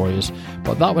relevant for you.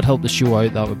 But that would help the show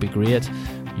out. That would be great.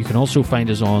 You can also find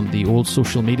us on the old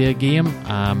social media game.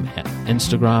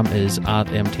 Instagram is at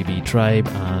MTB Tribe,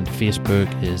 and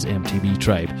Facebook is MTB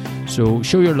Tribe. So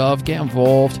show your love, get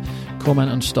involved,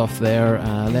 comment on stuff there,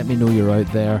 let me know you're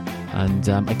out there. And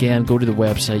again, go to the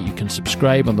website. You can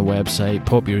subscribe on the website,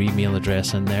 pop your email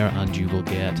address in there, and you will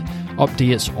get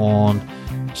updates on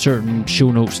certain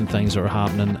show notes and things that are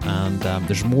happening, and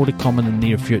there's more to come in the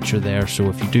near future there. So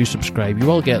if you do subscribe, you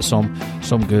will get some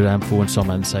good info and some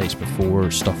insights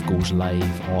before stuff goes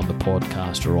live on the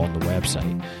podcast or on the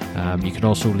website. You can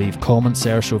also leave comments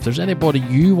there, so if there's anybody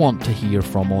you want to hear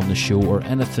from on the show, or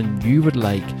anything you would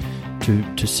like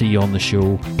to see on the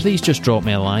show, please just drop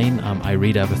me a line. I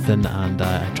read everything, and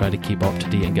I try to keep up to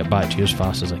date and get back to you as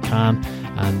fast as I can,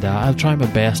 and I'll try my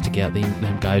best to get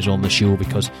them guys on the show,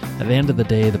 because at the end of the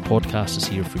day, the podcast is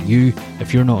here for you.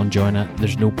 If you're not enjoying it,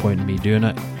 there's no point in me doing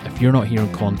it. If you're not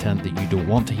hearing content that you don't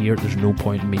want to hear, there's no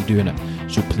point in me doing it.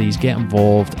 So please get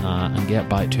involved and get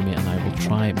back to me, and I will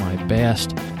try my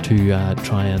best to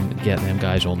try and get them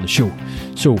guys on the show.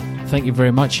 So thank you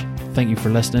very much. Thank you for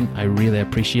listening. I really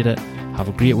appreciate it. Have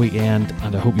a great weekend,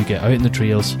 and I hope you get out in the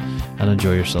trails and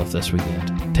enjoy yourself this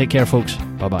weekend. Take care, folks.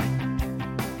 Bye-bye.